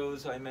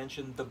videos I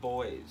mentioned the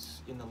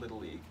boys in the Little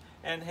League.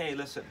 And hey,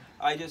 listen,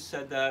 I just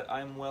said that.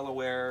 I'm well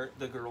aware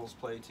the girls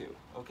play too,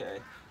 okay?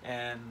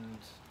 And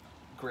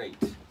great.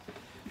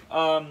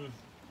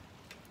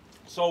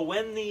 So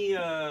when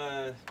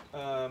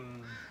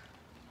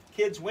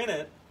kids win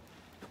it,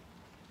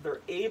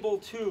 they're able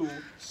to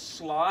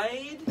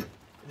slide.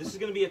 This is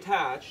going to be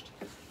attached,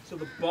 so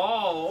the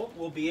ball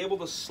will be able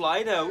to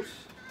slide out,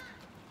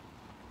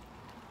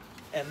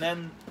 and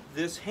then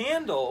this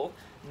handle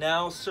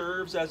now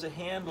serves as a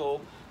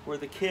handle where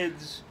the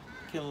kids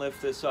can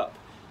lift this up.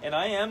 And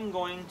I am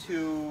going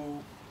to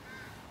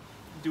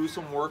do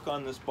some work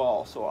on this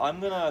ball, so I'm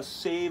going to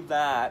save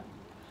that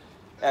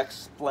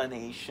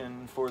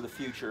explanation for the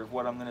future of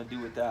what I'm going to do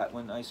with that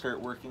when I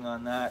start working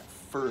on that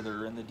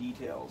further in the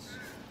details.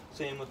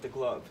 Same with the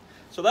glove.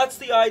 So that's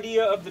the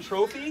idea of the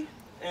trophy,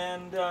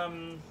 and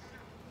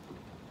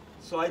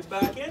slides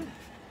back in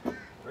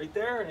right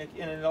there, and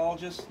it all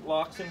just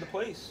locks into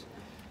place.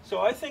 So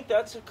I think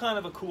that's kind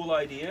of a cool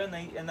idea,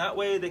 and that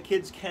way the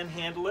kids can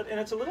handle it, and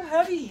it's a little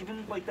heavy,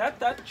 even like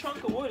that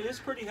chunk of wood is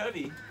pretty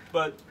heavy.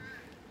 But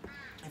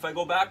if I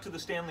go back to the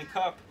Stanley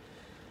Cup,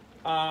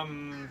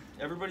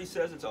 everybody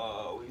says it's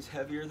always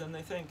heavier than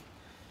they think.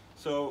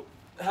 So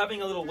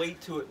having a little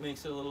weight to it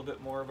makes it a little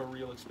bit more of a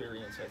real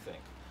experience, I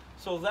think.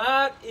 So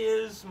that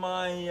is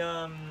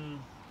my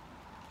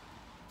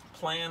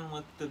plan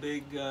with the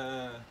big,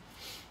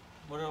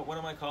 what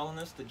am I calling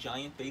this? The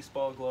giant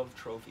baseball glove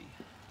trophy.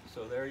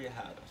 So there you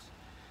have it.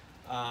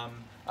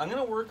 I'm going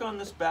to work on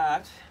this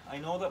bat. I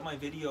know that my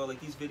video,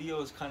 like these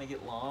videos kind of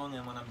get long,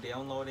 and when I'm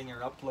downloading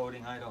or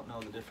uploading, I don't know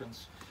the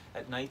difference.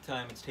 At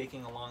nighttime, it's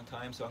taking a long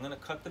time, so I'm going to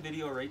cut the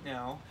video right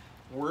now,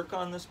 work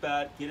on this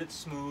bat, get it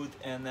smooth,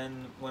 and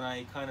then when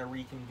I kind of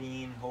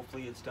reconvene,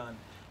 hopefully it's done.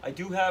 I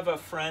do have a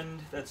friend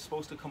that's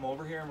supposed to come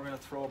over here, and we're going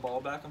to throw a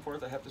ball back and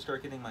forth. I have to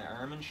start getting my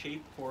arm in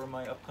shape for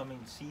my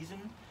upcoming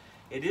season.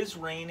 It is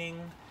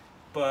raining,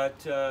 but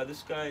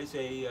this guy is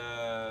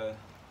a,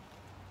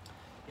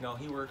 you know,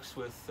 he works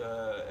with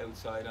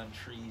outside on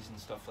trees and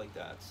stuff like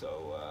that,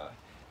 so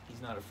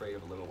he's not afraid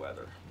of a little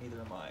weather.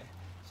 Neither am I.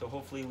 So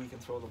hopefully we can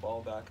throw the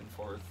ball back and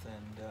forth,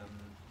 and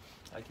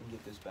I can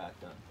get this bat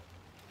done.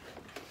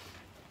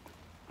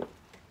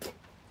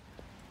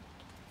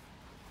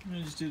 I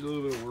just did a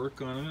little bit of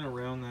work on it. I'm going to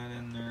round that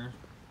in there.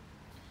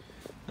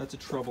 That's a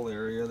trouble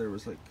area.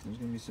 There's going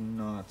to be some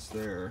knots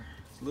there.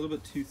 It's a little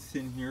bit too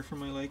thin here for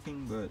my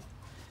liking, but,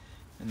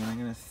 and then I'm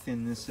going to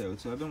thin this out.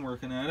 So I've been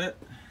working at it.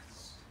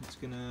 It's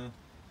going to,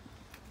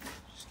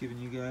 just giving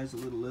you guys a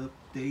little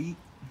update.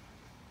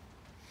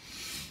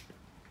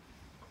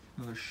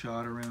 Another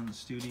shot around the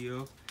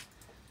studio.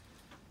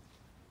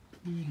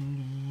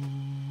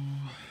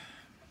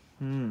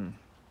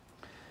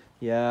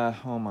 Yeah,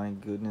 oh my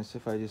goodness,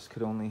 if I just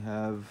could only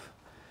have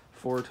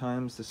 4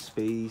 times the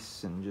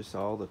space and just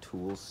all the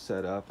tools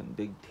set up and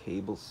big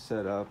tables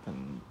set up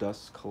and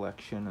dust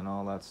collection and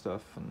all that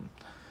stuff, and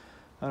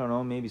I don't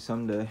know, maybe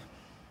someday.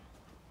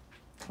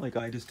 Like,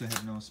 I just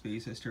had no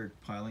space. I started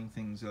piling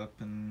things up,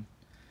 and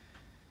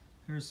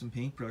there's some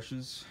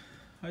paintbrushes.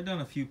 I've done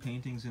a few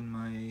paintings in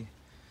my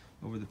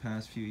over the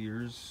past few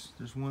years.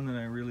 There's one that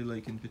I really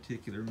like in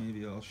particular.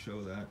 Maybe I'll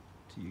show that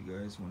to you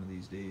guys one of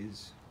these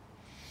days.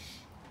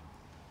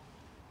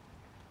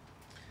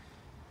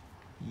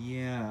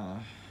 Yeah,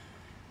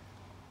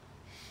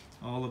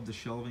 all of the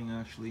shelving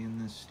actually in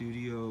this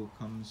studio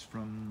comes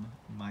from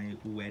my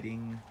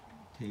wedding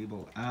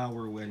table,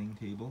 our wedding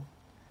table,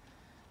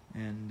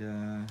 and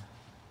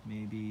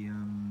maybe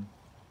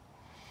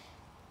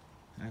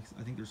I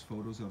think there's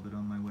photos of it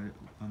on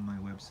my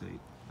website.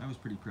 I was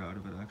pretty proud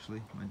of it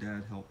actually. My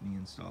dad helped me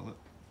install it.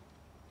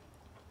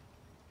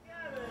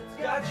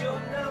 Got your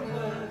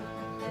number.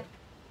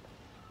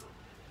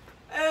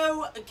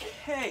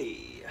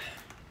 Okay.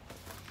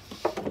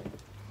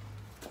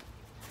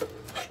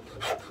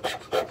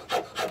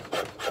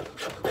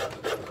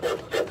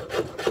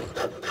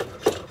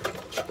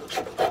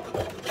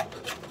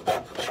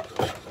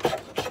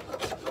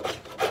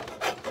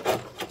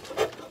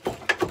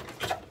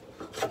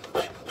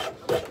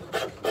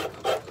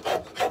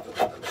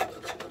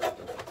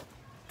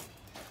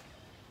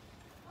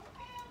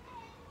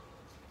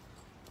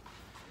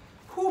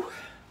 Whew.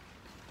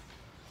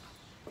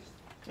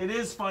 It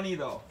is funny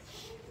though.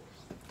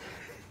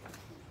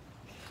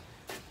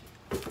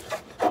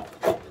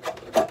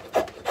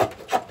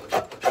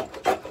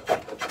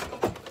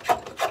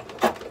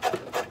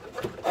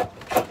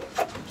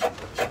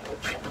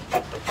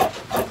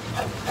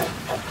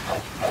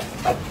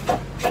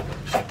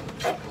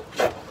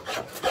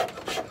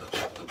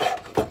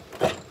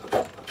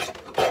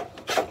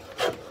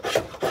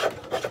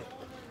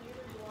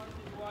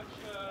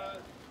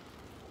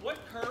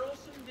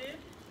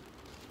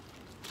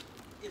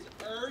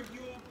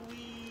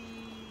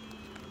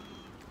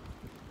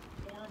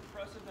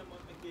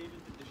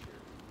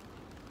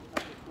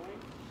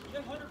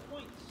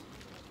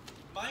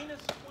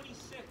 Minus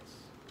 26.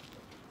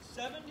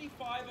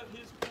 75 of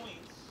his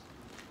points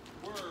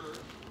were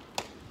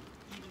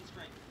even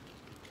strength.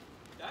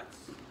 That's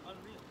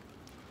unreal.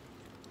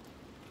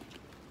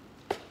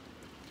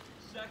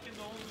 Second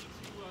only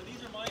to,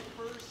 these are my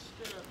first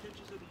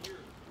pitches of the year.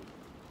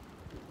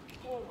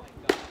 Oh my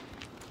God.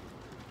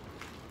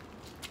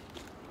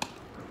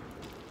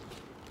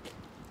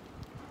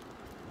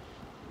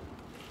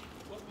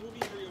 What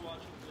movies are you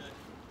watching today?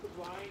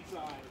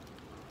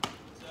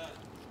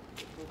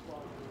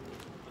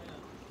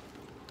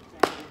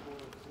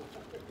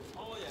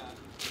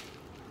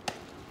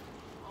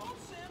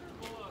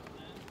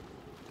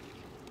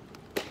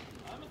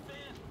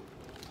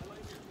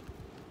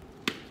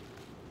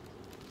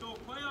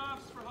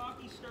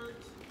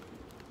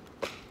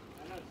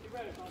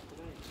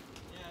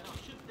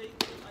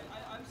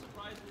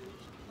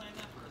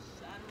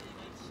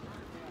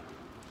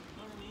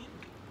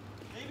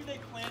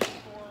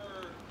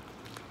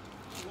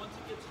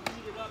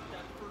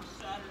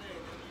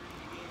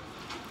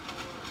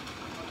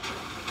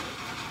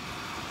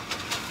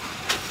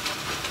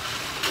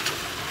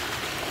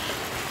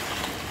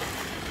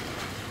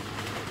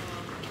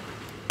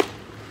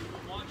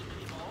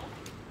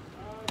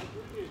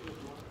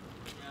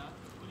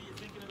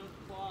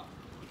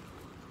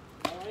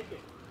 like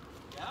it.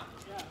 Yeah?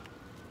 Yeah.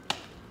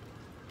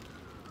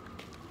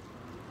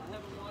 I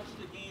haven't watched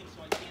the game,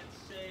 so I can't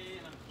say,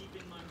 and I'm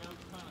keeping my mouth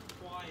kind of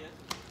quiet.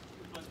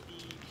 But the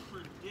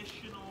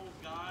traditional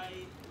guy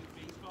with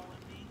baseball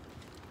in me,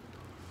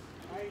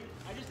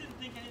 I just didn't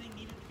think anything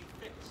needed to be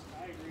fixed.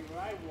 I agree.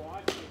 When I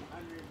watch it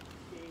 100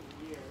 games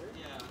a year,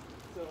 Yeah.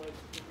 so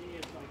to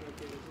me it's like,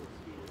 okay, this will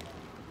speed it up.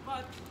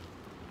 But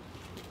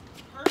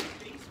part of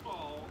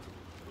baseball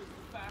was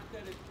the fact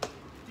that it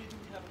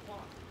didn't have a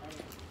clock.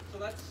 So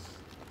that's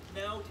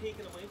now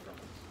taken away from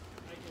us.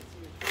 I can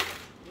see what you're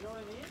saying. You know what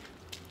I mean?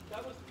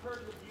 That was part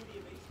of the beauty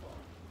of baseball.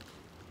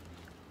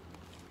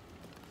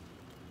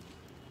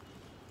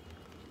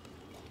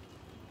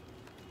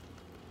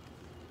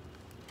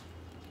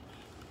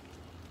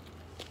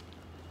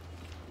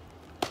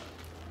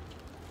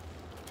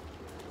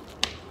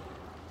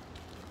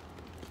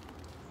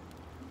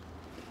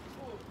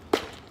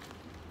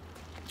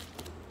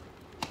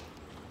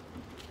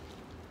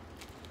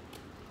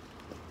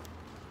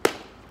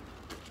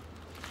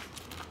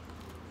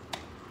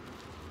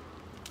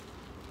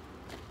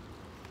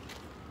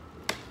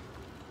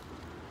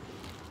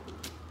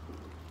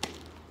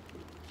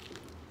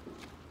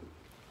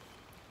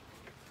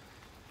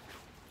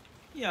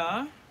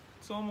 Yeah,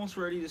 it's almost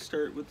ready to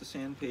start with the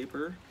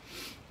sandpaper.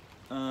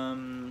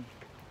 When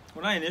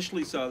I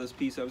initially saw this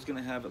piece, I was going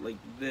to have it like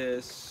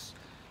this,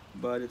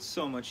 but it's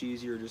so much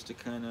easier just to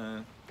kind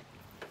of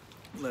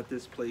let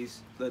this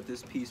piece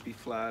be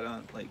flat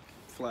on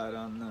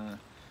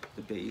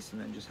the base,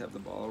 and then just have the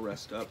ball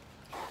rest up.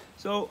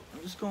 So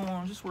I'm just working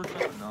on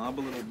the knob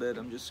a little bit.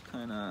 I'm just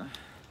kind of,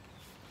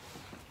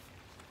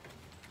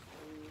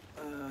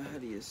 how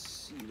do you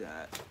see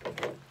that?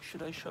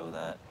 Should I show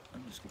that?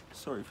 I'm just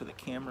sorry for the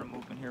camera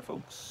movement here,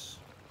 folks.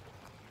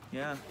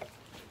 Yeah,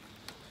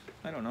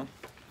 I don't know.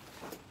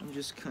 I'm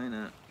just kind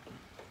of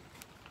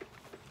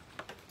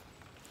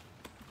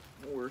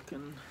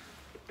working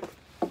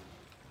a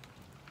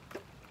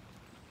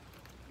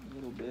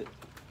little bit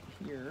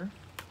here.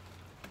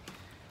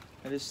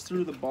 I just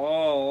threw the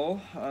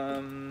ball.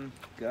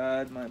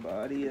 God, my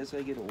body, as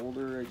I get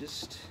older, I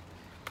just,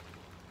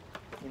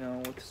 you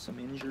know, with some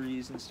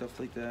injuries and stuff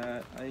like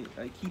that,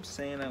 I keep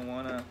saying I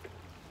want to,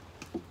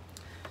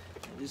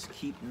 I just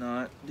keep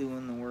not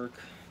doing the work.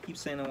 I keep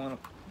saying I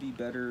want to be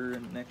better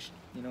and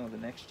the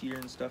next year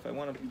and stuff. I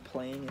want to be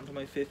playing into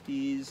my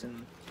 50s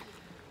and,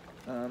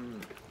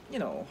 you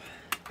know,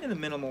 in a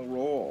minimal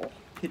role,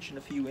 pitching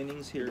a few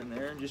innings here and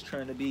there and just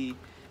trying to be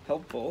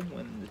helpful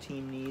when the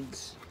team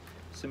needs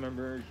some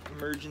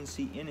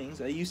emergency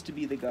innings. I used to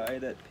be the guy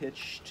that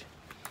pitched,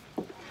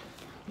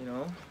 you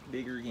know,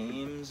 bigger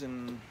games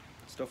and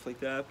stuff like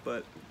that,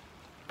 but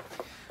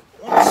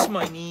once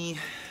my knee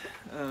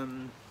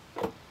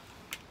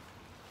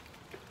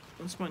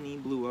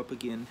blew up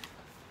again,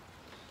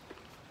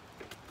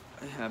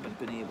 I haven't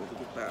been able to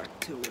get back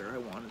to where I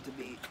wanted to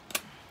be,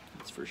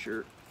 that's for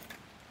sure.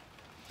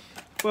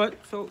 But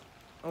it felt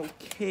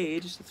okay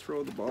just to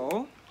throw the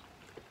ball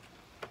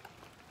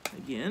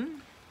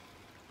again.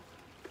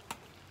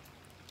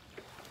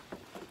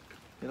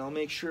 And I'll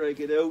make sure I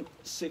get out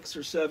 6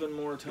 or 7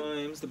 more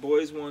times. The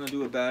boys want to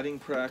do a batting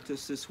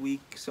practice this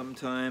week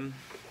sometime.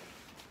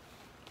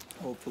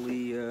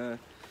 Hopefully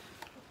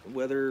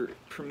weather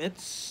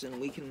permits and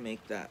we can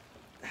make that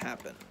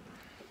happen.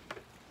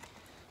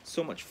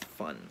 So much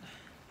fun.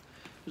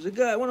 There's a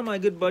guy, one of my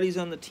good buddies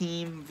on the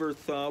team,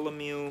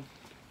 Bartholomew.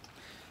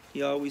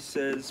 He always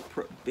says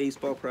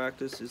baseball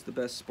practice is the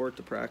best sport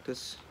to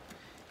practice.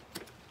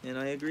 And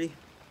I agree.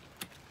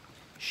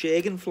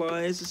 Shagging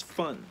flies is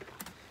fun.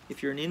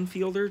 If you're an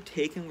infielder,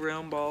 taking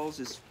ground balls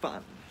is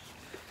fun.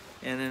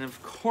 And then,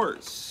 of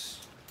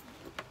course,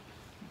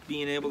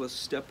 being able to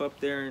step up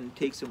there and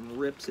take some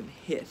rips and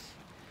hit.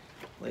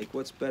 Like,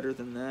 what's better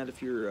than that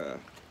if you're a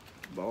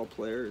ball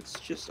player? It's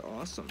just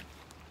awesome.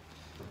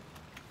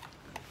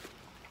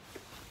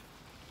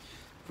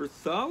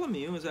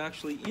 Bartholomew is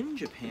actually in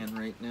Japan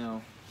right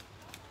now.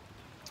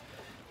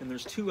 And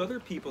there's 2 other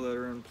people that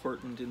are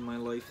important in my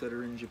life that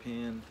are in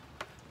Japan.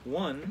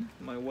 One,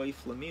 my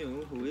wife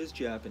Lemieux, who is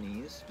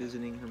Japanese,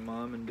 visiting her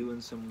mom and doing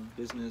some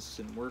business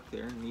and work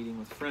there and meeting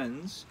with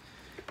friends.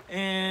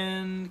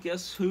 And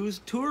guess who's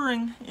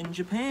touring in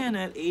Japan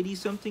at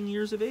 80-something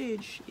years of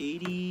age?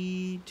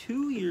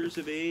 82 years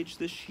of age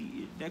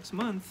next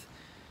month.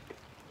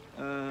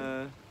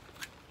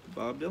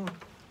 Bob Dylan.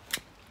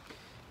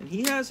 And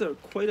he has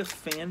quite a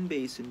fan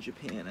base in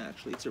Japan,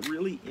 actually. It's a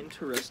really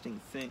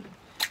interesting thing.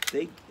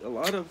 A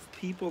lot of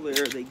people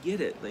there, they get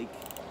it. Like,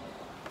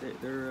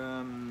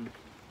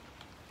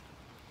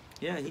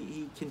 yeah,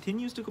 he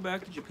continues to go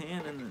back to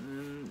Japan,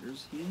 and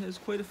he has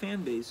quite a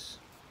fan base.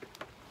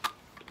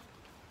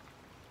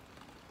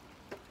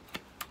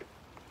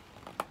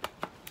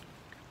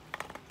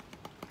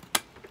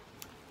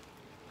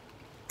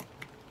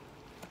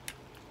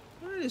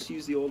 I just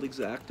use the old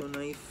X-Acto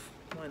knife.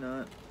 Why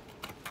not?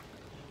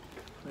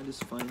 I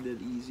just find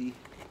it easy,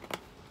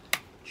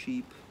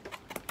 cheap.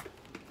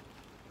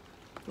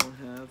 Don't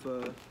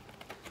have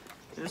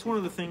It's one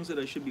of the things that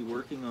I should be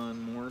working on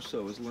more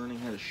so, is learning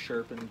how to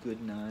sharpen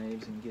good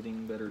knives and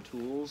getting better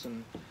tools,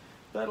 and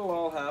that'll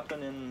all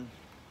happen in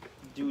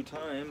due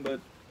time. But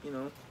you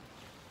know,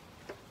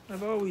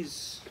 I've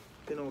always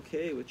been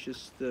okay with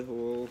just the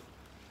whole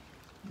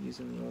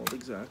using the old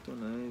X-Acto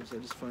knives. I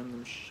just find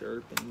them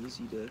sharp and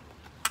easy to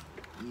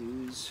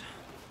use.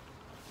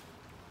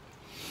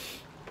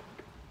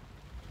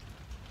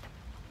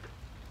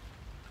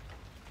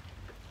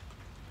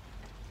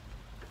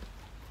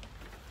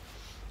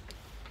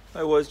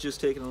 I was just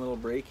taking a little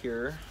break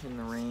here in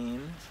the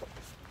rain.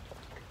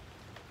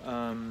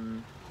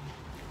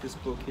 This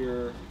book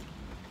here,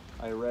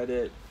 I read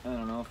it, I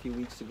don't know, a few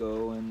weeks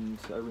ago, and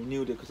I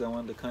renewed it because I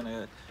wanted to kind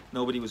of,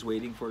 nobody was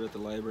waiting for it at the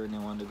library, and I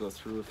wanted to go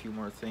through a few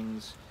more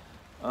things.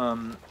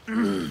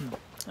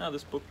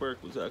 This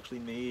bookmark was actually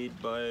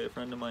made by a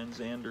friend of mine,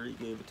 Xander. He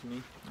gave it to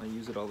me. I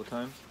use it all the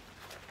time.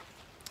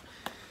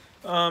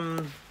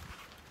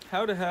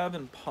 How to Have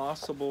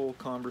Impossible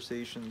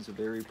Conversations, a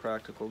Very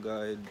Practical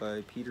Guide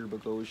by Peter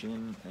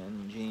Boghossian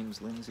and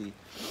James Lindsay.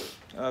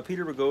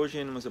 Peter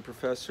Boghossian was a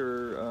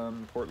professor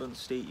Portland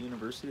State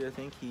University, I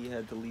think. He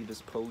had to leave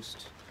his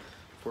post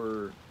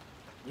for,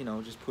 you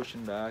know, just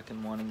pushing back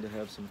and wanting to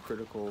have some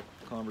critical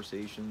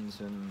conversations.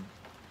 And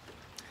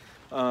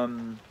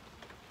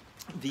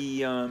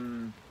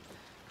the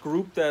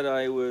group that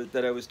I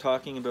was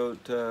talking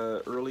about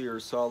earlier,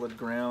 Solid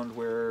Ground,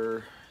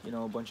 where, you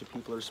know, a bunch of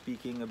people are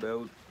speaking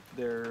about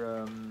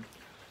their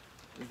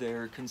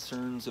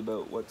concerns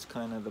about what's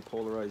kind of the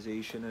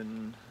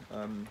polarization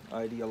and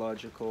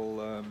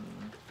ideological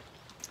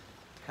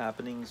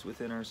happenings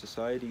within our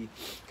society.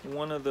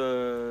 One of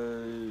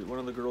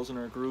the girls in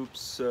our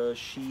groups,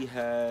 she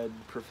had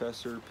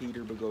Professor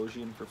Peter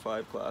Boghossian for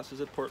 5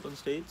 classes at Portland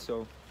State,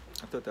 so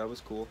I thought that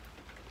was cool.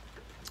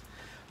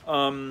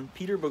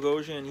 Peter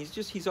Boghossian,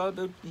 he's all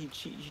about, he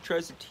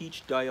tries to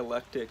teach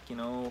dialectic, you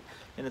know,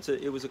 and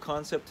it was a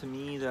concept to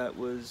me that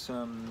was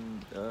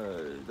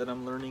that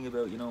I'm learning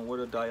about, you know, what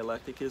a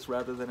dialectic is.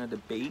 Rather than a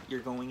debate, you're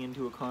going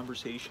into a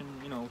conversation,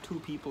 you know, two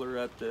people are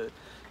at the,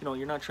 you know,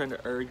 you're not trying to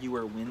argue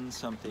or win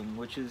something,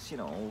 which is, you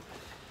know,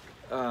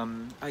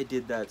 I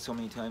did that so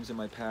many times in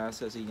my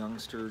past as a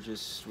youngster,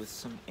 just with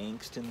some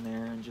angst in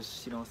there and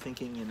just, you know,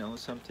 thinking you know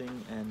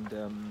something.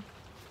 And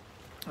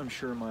I'm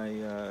sure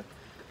my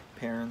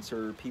parents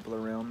or people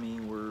around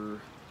me were,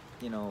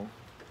 you know,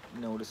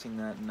 noticing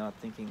that and not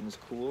thinking it was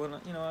cool, and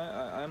you know,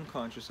 I'm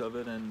conscious of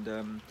it,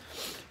 and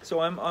so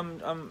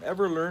I'm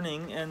ever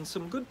learning. And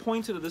some good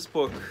points out of this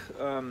book,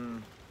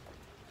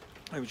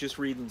 I was just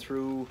reading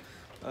through,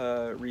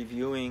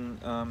 reviewing,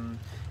 and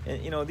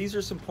you know, these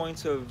are some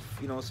points of,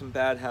 you know, some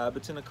bad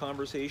habits in a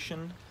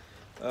conversation,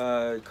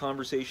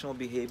 conversational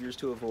behaviors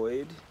to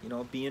avoid, you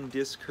know, being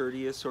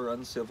discourteous or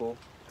uncivil,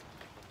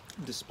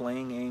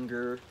 displaying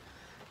anger.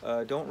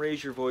 Don't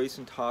raise your voice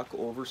and talk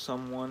over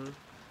someone.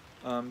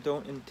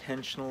 Don't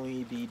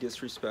intentionally be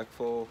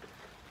disrespectful.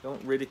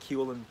 Don't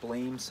ridicule and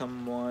blame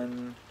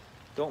someone.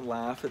 Don't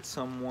laugh at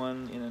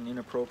someone in an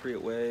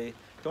inappropriate way.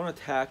 Don't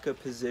attack a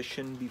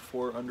position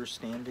before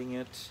understanding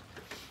it.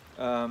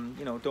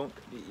 You know,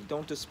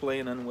 don't display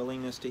an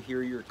unwillingness to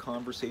hear your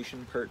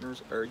conversation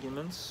partner's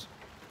arguments.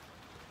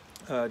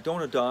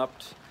 Don't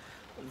adopt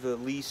the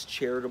least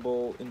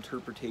charitable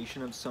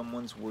interpretation of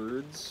someone's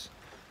words.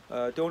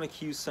 Don't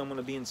accuse someone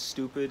of being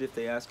stupid if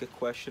they ask a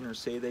question or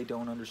say they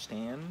don't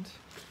understand.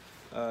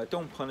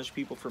 Don't punish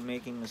people for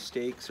making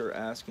mistakes or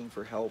asking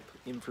for help,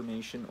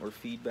 information, or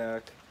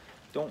feedback.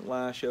 Don't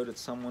lash out at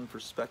someone for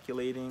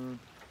speculating.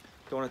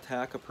 Don't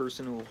attack a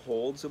person who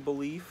holds a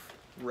belief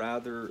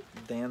rather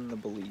than the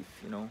belief.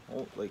 You know,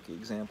 like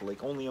example,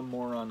 like only a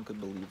moron could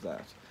believe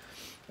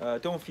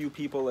that. Don't view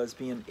people as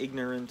being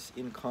ignorant,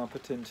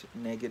 incompetent,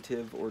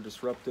 negative, or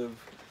disruptive.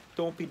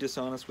 Don't be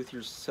dishonest with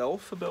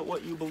yourself about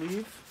what you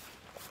believe.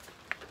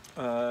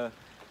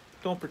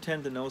 Don't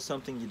pretend to know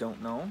something you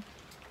don't know.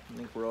 I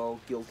think we're all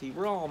guilty.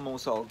 We're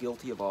almost all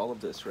guilty of all of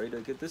this, right?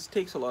 Like, this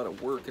takes a lot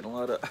of work and a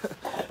lot of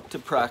to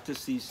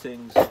practice these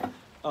things.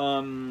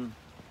 Don't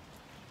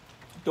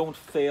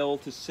fail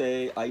to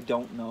say I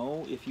don't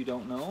know if you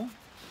don't know.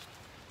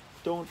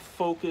 Don't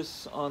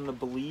focus on the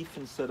belief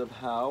instead of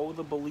how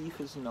the belief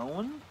is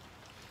known.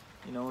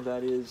 You know,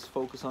 that is,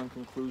 focus on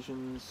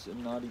conclusions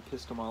and not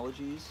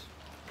epistemologies.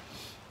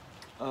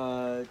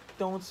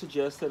 Don't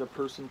suggest that a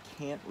person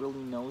can't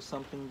really know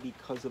something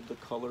because of the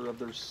color of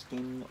their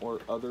skin or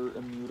other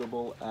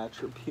immutable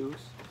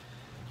attributes.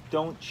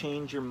 Don't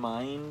change your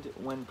mind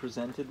when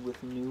presented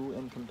with new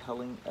and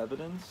compelling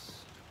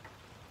evidence.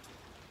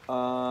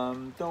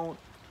 Don't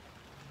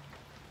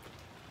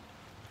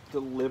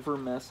deliver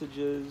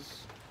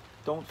messages.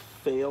 Don't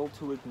fail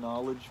to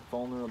acknowledge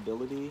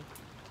vulnerability.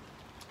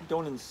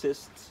 Don't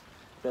insist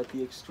that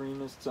the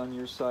extremists on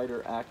your side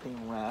are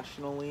acting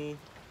rationally.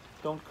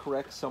 Don't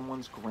correct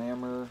someone's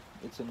grammar,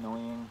 it's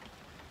annoying.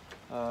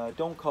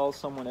 Don't call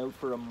someone out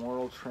for a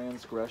moral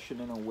transgression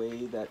in a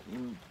way that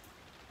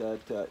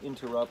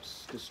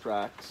interrupts,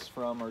 distracts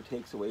from, or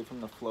takes away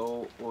from the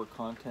flow or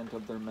content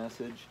of their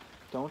message.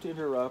 Don't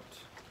interrupt.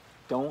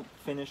 Don't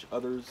finish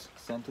others'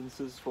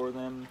 sentences for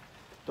them.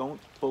 Don't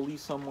bully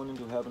someone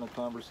into having a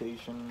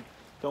conversation.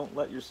 Don't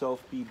let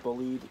yourself be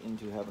bullied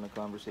into having a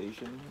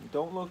conversation.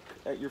 Don't look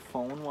at your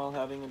phone while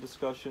having a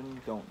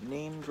discussion. Don't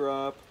name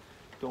drop.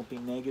 Don't be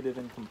negative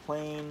and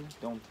complain.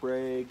 Don't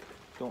brag.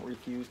 Don't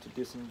refuse to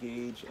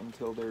disengage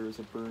until there is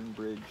a burned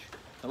bridge.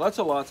 Now that's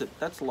lots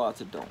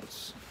of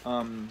don'ts.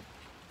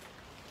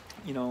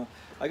 You know,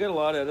 I got a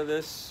lot out of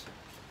this.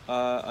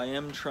 I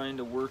am trying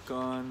to work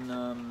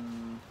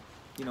on,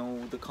 you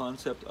know, the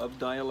concept of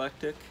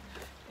dialectic,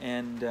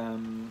 and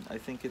I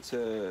think it's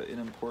an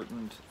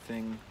important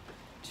thing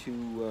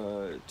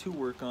to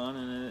work on,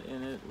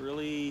 and it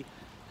really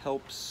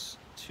helps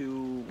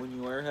to, when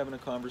you are having a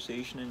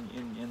conversation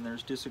and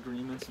there's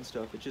disagreements and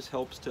stuff, it just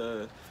helps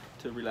to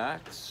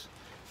relax,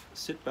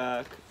 sit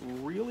back,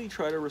 really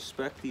try to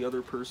respect the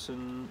other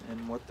person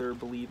and what they're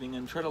believing,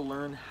 and try to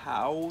learn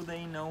how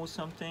they know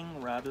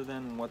something rather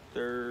than what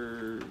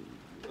they're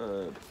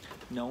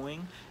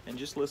knowing, and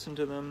just listen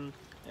to them,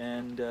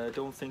 and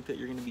don't think that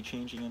you're going to be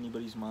changing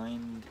anybody's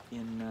mind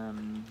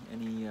in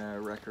any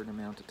record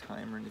amount of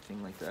time or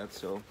anything like that.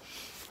 So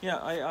yeah,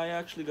 I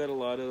actually got a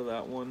lot out of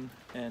that one,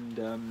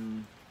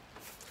 and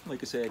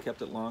like I say, I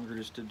kept it longer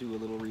just to do a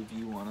little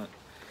review on it.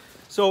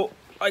 So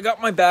I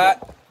got my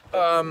bat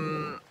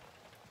kind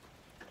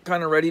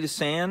of ready to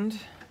sand.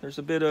 There's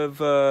a bit of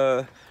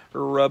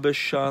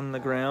rubbish on the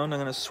ground. I'm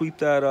going to sweep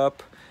that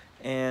up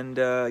and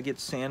get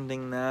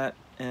sanding that,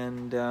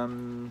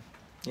 and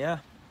yeah,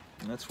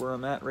 that's where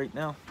I'm at right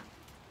now.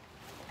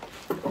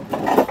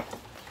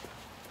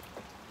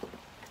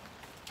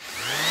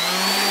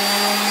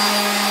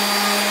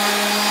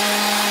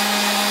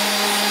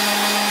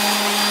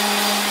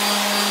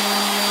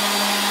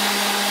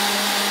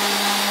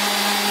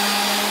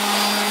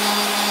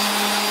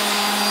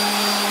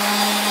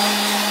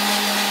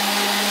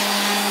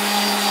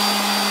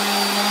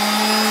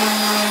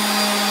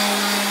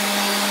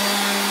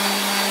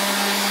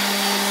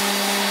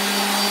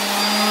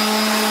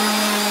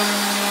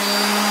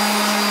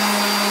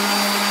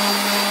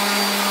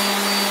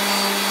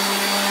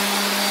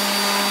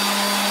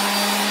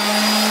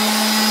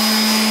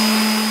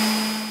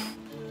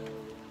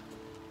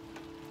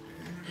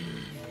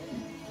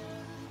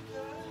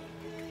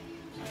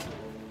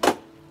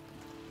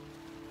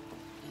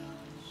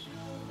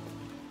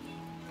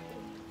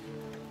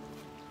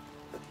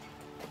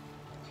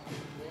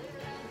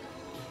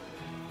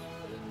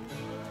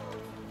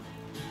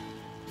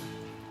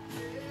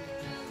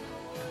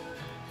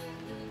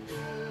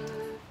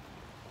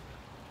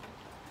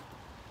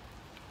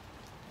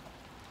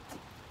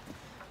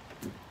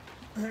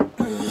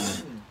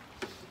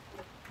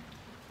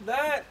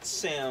 That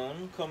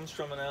sound comes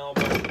from an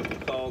album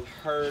called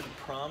Hard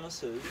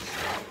Promises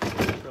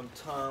from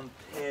Tom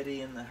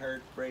Petty and the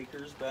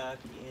Heartbreakers back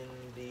in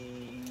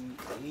the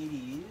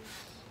 80s.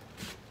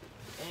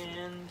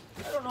 And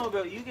I don't know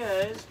about you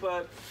guys,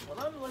 but when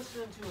I'm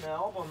listening to an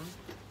album,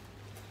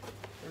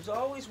 there's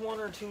always one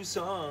or two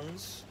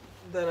songs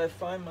that I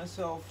find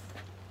myself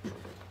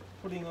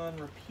putting on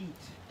repeat.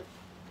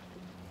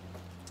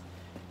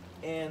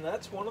 And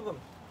that's one of them.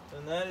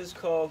 And that is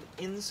called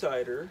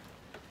Insider.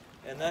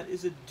 And that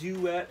is a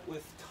duet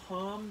with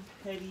Tom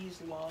Petty's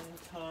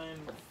longtime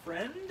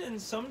friend and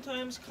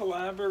sometimes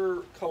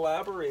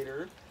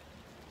collaborator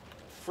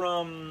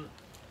from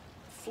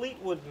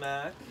Fleetwood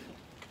Mac,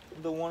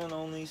 the one and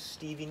only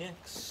Stevie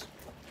Nicks.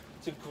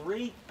 It's a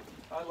great,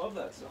 I love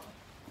that song.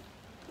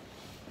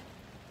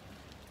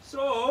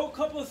 So, a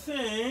couple of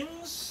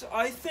things.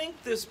 I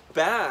think this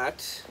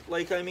bat,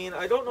 like, I mean,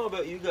 I don't know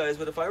about you guys,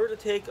 but if I were to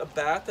take a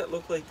bat that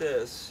looked like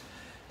this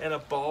and a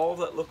ball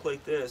that looked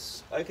like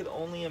this, I could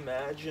only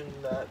imagine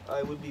that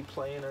I would be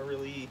playing a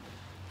really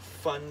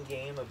fun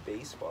game of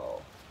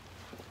baseball.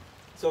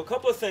 So a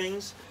couple of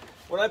things.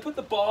 When I put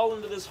the ball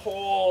into this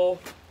hole,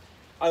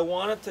 I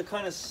want it to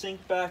kind of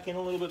sink back in a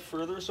little bit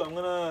further, so I'm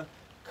going to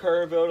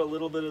carve out a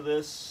little bit of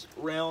this,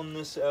 round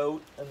this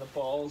out, and the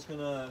ball's going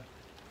to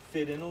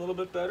fit in a little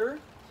bit better.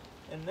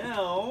 And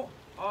now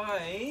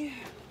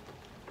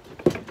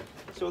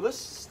so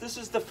this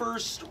is the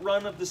first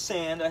run of the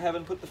sand. I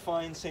haven't put the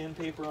fine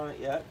sandpaper on it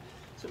yet.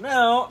 So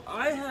now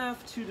I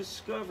have to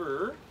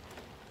discover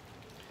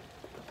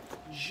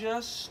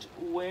just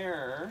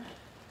where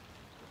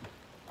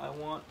I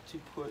want to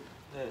put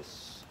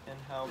this and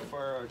how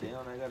far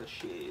down I gotta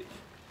shave.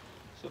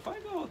 So if I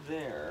go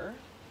there,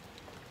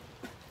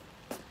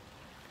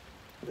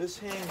 this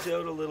hangs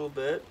out a little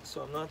bit,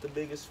 so I'm not the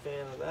biggest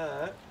fan of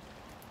that.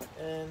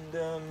 And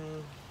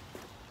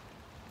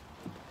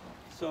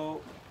so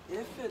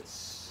if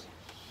it's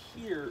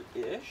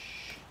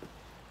here-ish,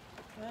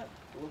 that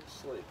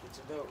looks like it's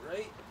about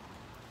right.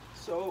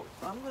 So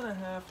I'm gonna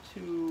have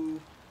to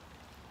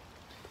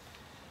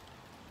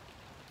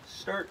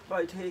start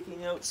by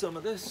taking out some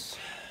of this.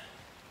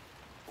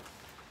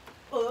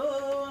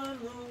 Oh, I'm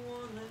the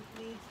one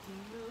that needs to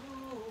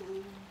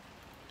know.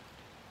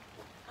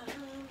 I'm the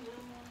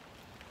one.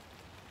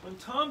 When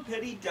Tom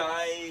Petty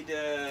died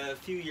a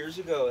few years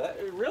ago,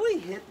 it really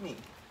hit me.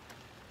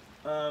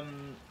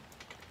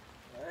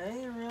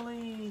 It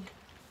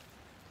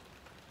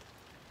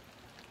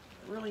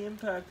really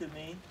impacted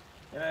me.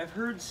 And I've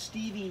heard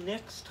Stevie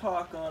Nicks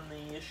talk on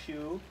the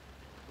issue.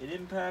 It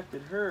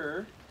impacted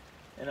her.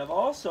 And I've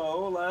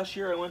also, last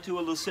year I went to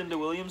a Lucinda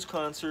Williams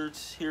concert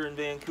here in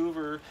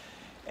Vancouver,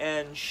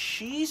 and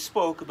she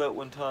spoke about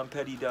when Tom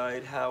Petty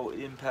died, how it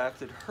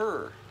impacted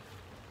her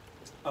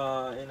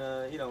in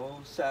a, you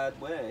know, sad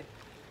way.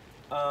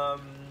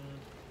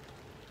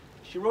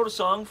 She wrote a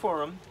song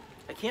for him.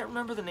 I can't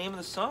remember the name of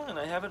the song, and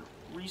I haven't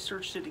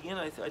researched it again.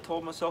 I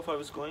told myself I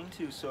was going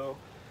to, so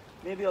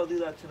maybe I'll do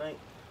that tonight.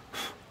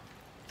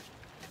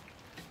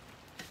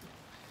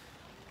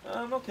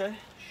 Okay,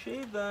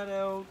 shave that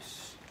out.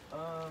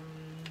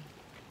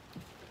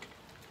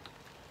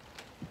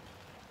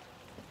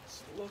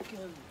 It's looking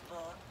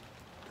not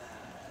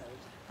bad.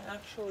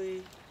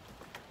 Actually,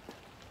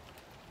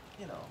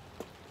 you know,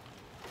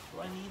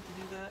 do I need to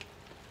do that?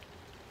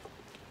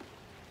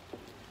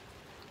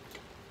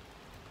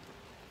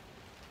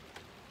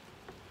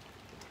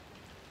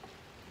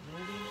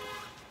 Maybe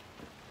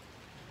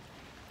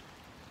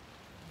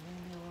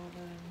a little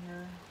bit in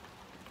here.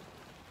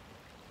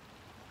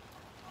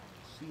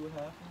 See what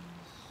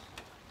happens.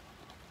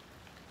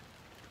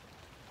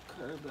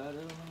 Curve that a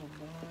little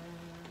more.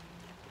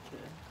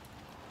 Okay.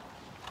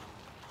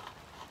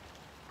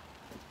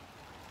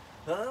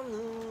 I'm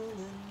all I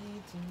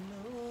need to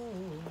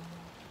know.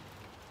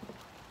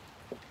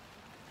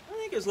 I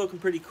think it's looking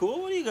pretty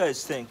cool. What do you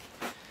guys think?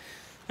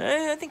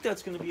 Hey, I think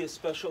that's going to be a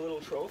special little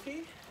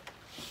trophy.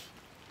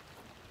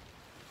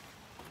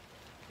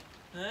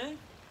 Hey?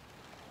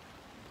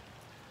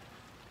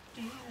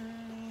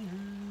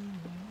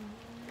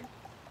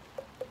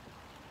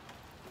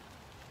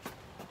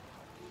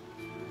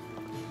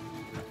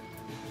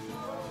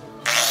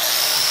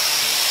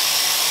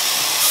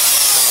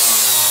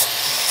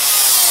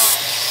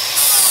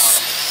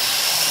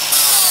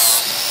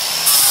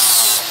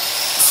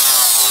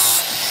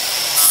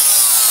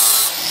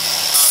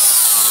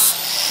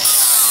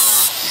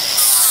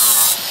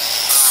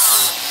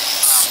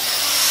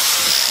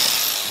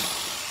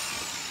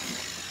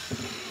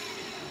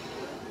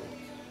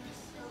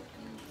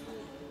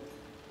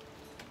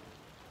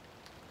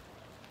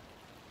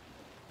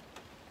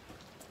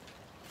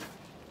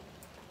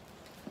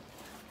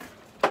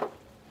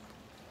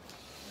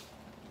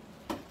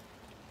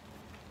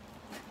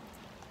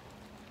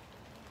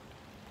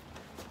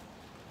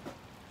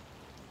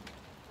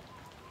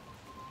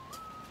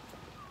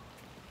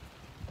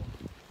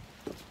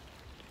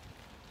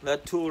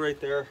 That tool right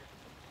there,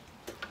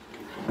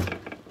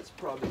 it's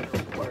probably going to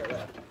require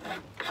that.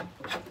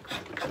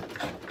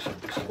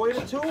 It's quite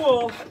a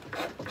tool.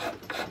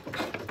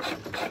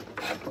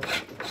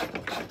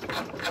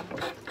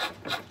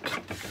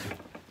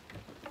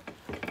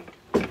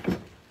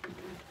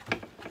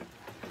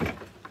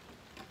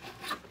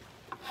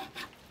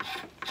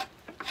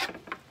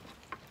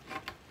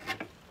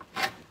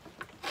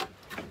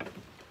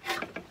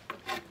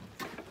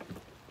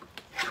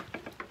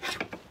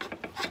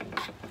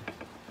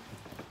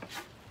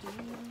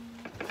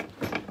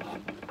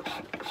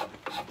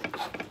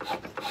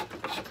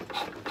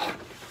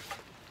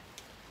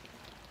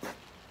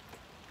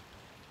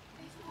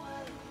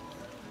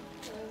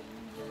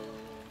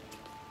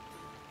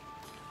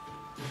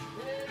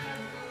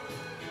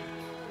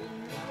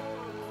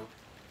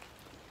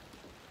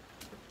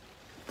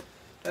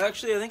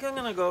 Actually, I think I'm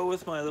going to go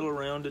with my little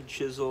rounded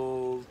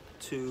chisel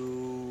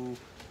to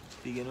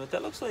begin with.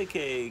 That looks like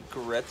a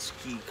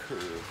Gretzky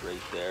curve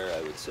right there,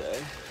 I would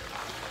say.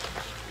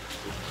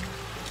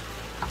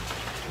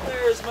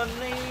 There's my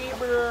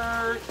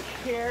neighbor,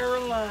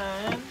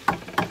 Caroline.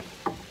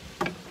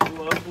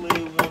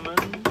 Lovely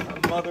woman,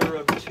 a mother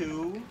of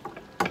two.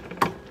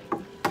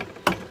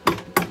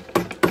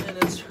 And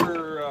it's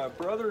her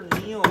brother,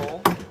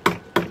 Neil,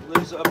 who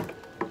lives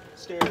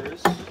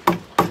upstairs.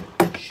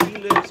 She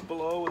lives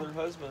below with her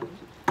husband,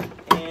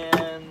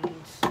 and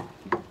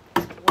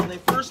when they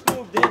first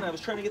moved in, I was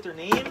trying to get their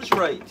names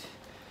right,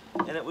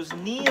 and it was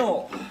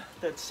Neil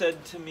that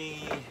said to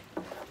me,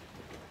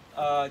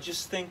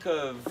 just think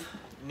of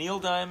Neil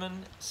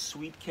Diamond,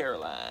 Sweet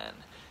Caroline,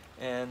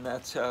 and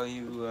that's how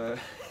you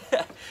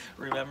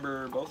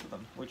remember both of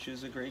them, which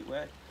is a great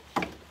way.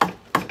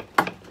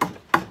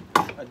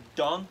 A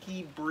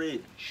donkey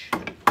bridge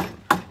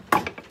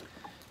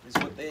is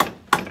what they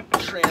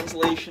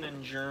translation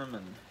in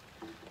German.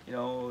 You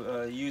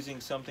know,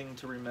 using something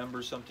to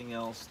remember something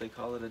else. They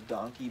call it a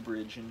donkey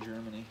bridge in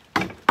Germany.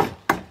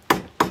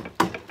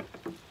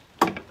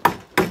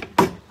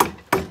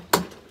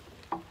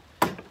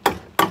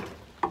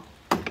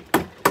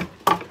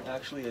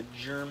 Actually, a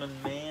German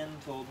man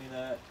told me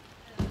that.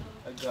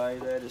 A guy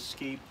that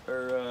escaped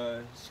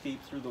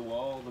through the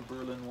wall, the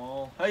Berlin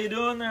Wall. How you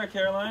doing there,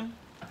 Caroline?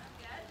 Good,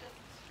 just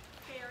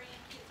ferrying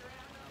kids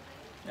around all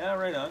day. Yeah,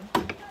 right on.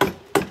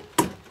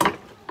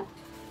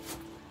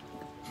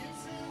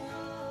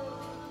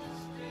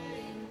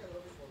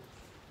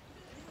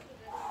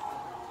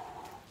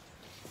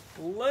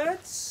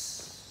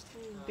 Let's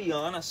be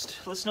honest.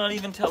 Let's not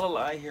even tell a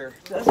lie here.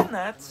 Doesn't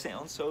that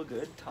sound so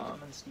good, Tom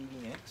and Stevie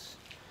Nicks?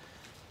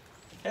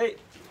 Hey.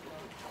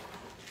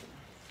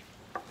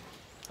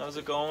 How's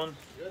it going?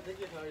 Good,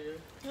 thank you. How are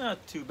you?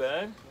 Not too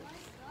bad.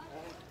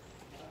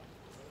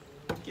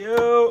 Thank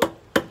you.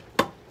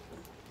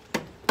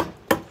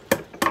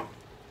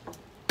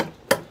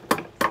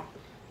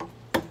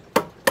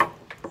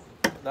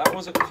 That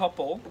was a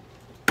couple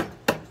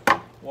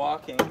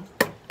walking,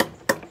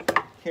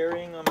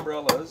 carrying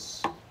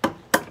umbrellas,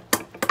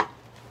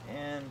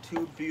 and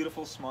two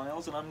beautiful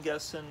smiles, and I'm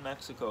guessing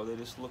Mexico. They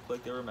just looked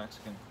like they were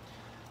Mexican.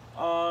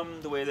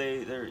 The way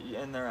they're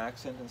in their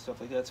accent and stuff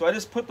like that. So I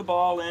just put the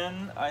ball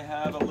in. I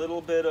have a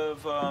little bit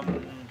of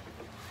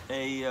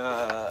you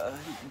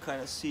can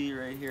kind of see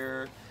right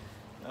here.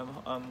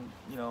 I'm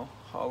you know,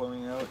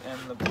 hollowing out,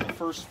 and the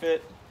first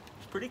fit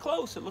was pretty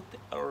close. It looked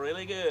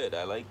really good.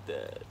 I liked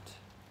it.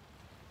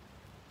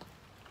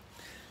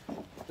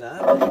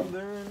 That will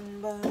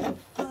burn by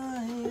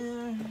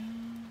fire.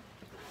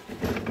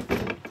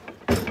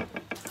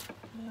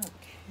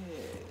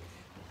 Okay.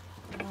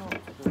 Oh,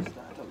 there's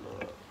that to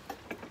look.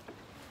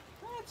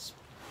 That's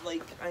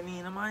like, I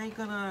mean, am I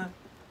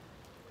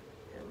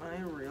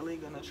really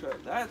gonna try?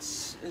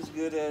 That's as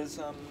good as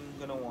I'm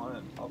gonna want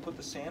it. I'll put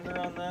the sander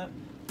on that,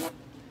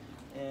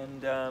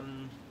 and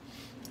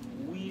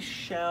we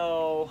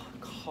shall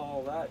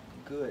call that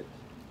good.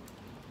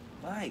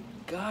 My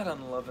God,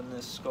 I'm loving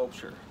this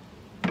sculpture.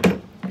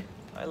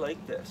 I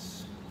like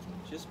this.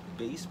 Just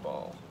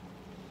baseball.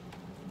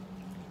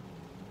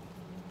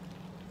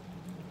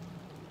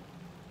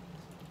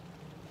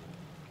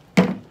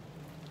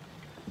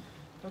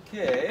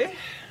 Okay,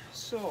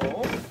 so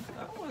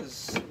that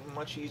was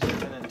much easier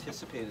than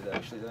anticipated.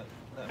 Actually, that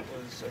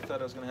was. I thought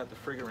I was going to have to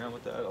frig around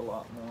with that a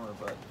lot more,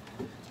 but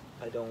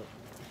I don't.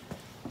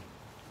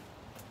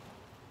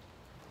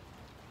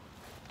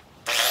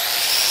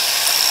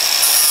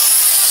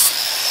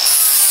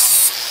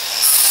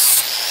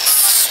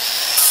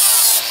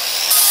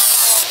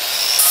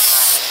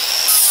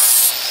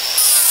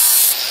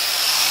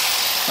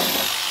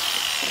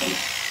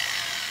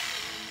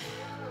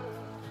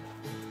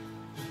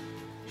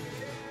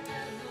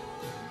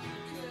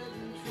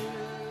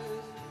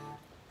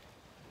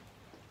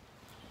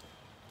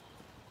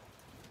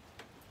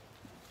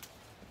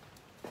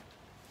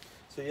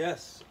 So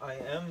yes, I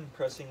am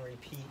pressing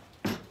repeat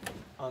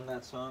on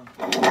that song.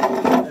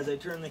 As I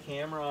turn the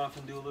camera off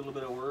and do a little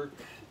bit of work,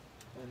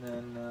 and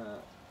then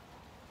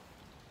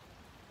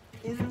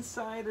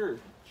Insider,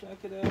 check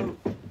it out.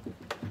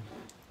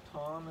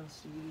 Tom and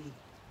Stevie.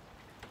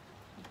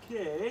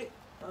 Okay,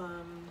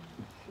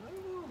 should I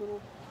go a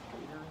little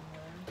tighter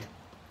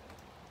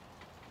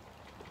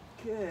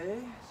in there? Okay,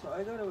 so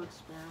I got to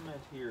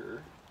experiment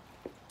here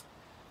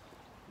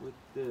with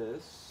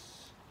this.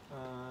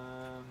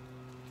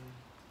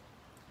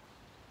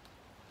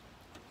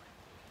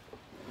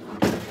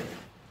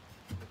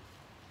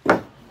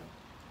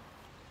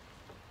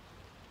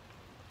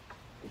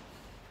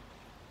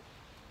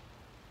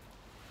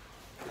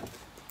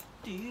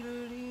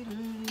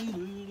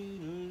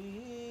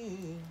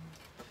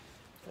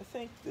 I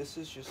think this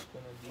is just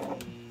going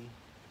to be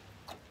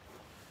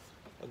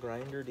a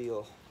grinder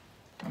deal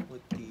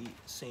with the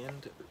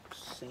sander.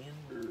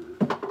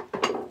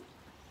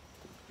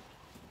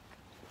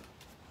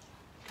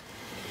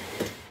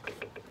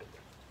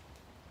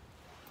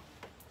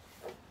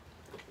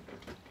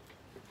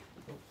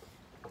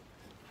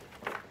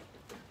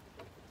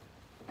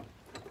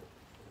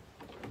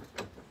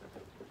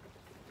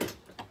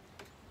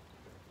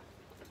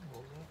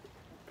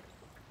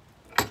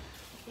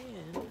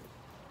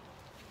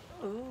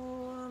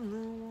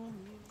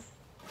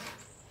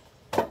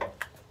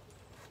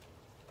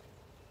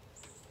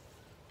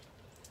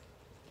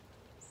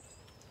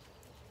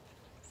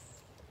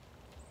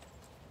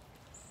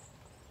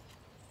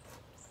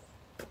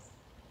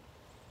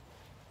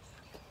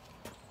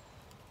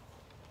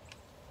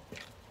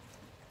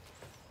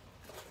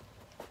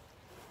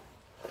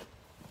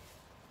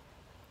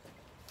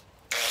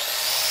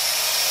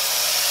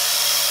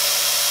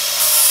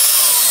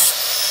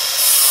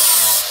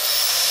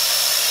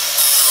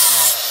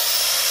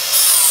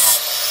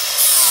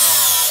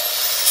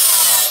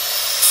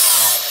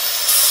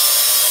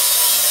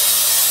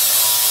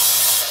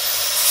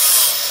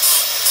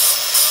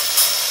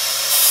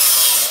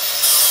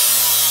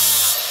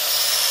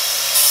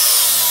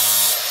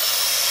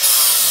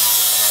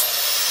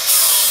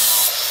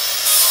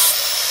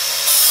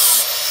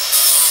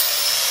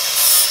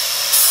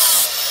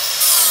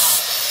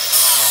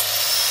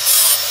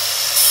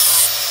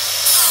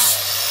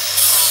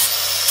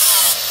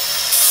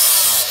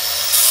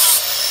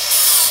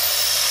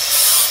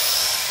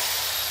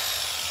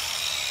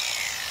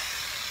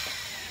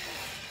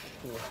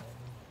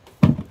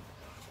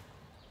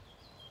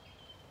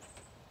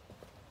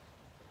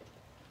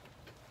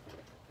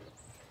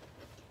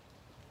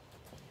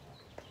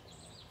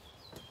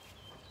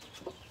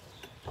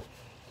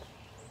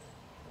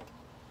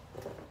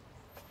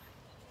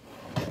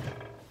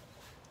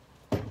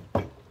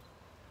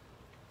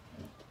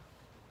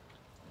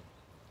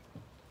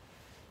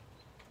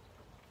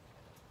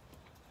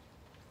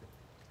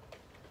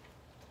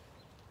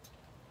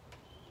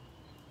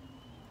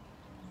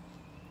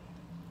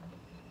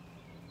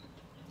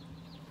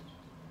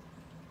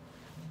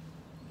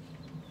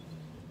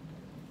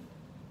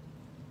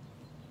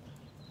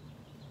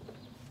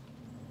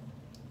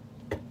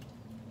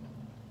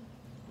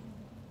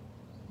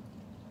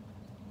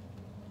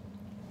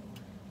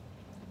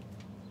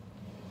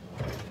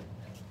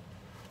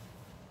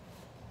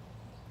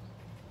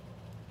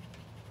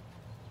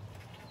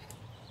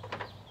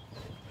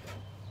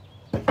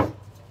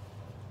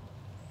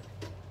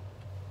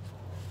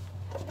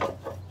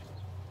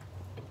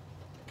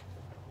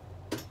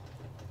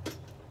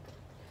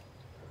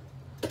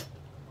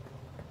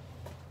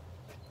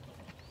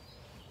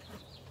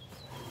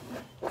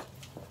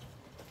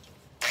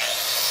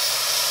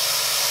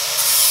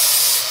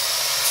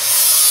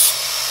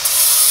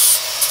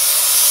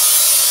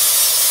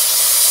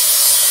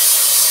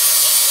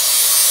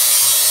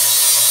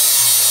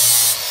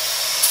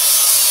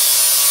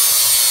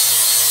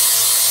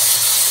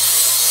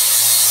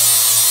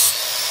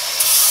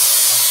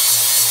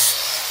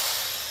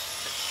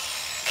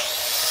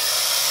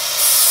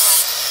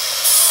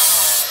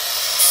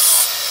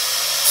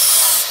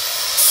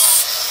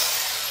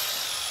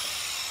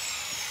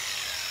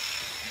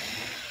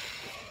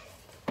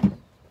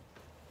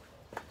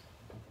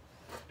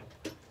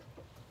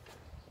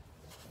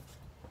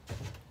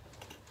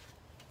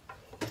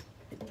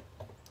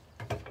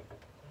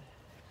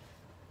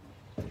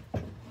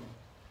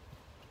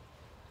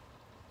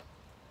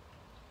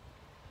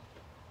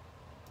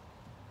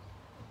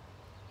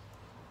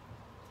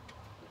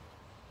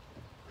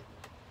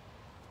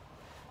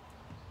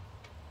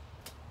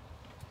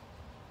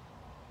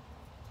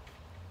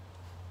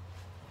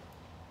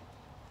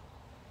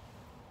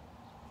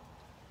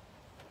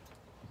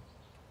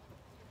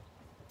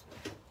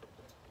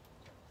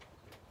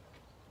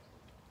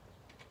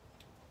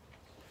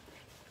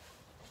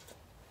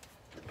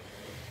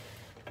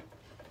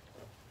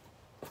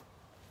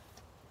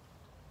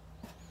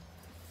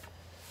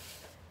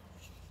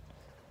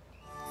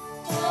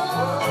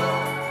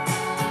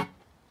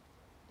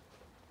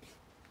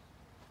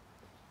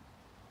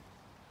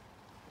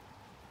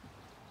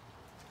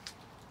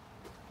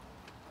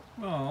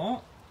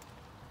 Well,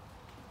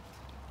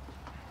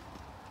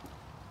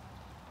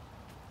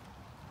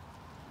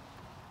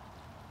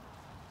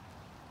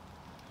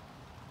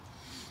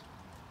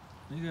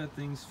 I got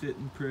things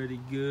fitting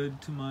pretty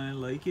good to my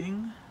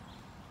liking.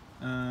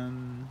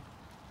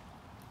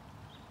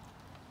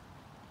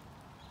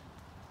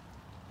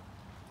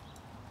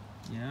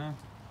 Yeah.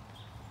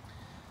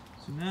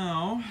 So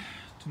now,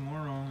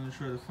 tomorrow I'm gonna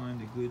try to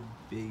find a good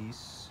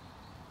base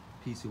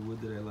piece of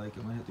wood that I like.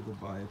 I might have to go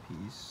buy a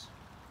piece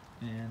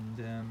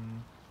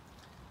and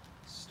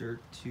start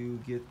to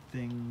get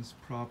things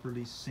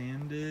properly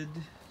sanded,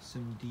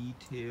 some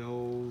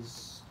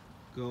details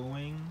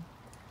going,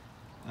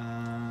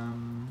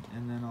 and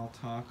then I'll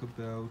talk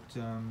about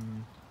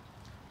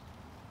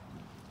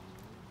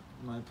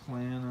my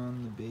plan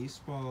on the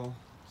baseball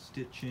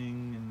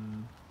stitching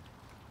and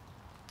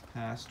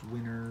past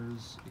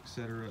winners,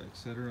 etc.,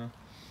 etc.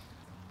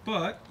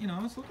 But you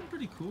know, it's looking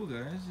pretty cool,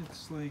 guys.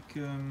 It's like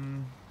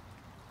there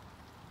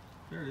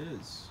it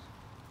is.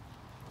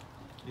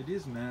 It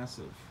is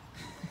massive.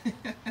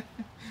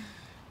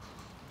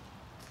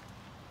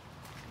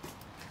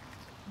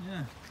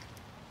 Yeah.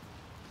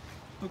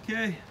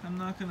 Okay, I'm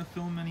not gonna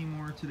film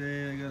anymore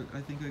today.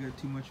 I think I got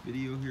too much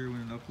video here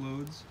when it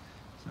uploads.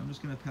 So I'm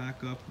just gonna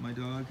pack up. My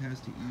dog has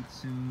to eat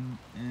soon,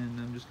 and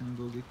I'm just gonna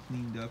go get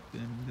cleaned up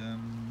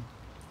and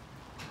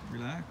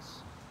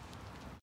relax.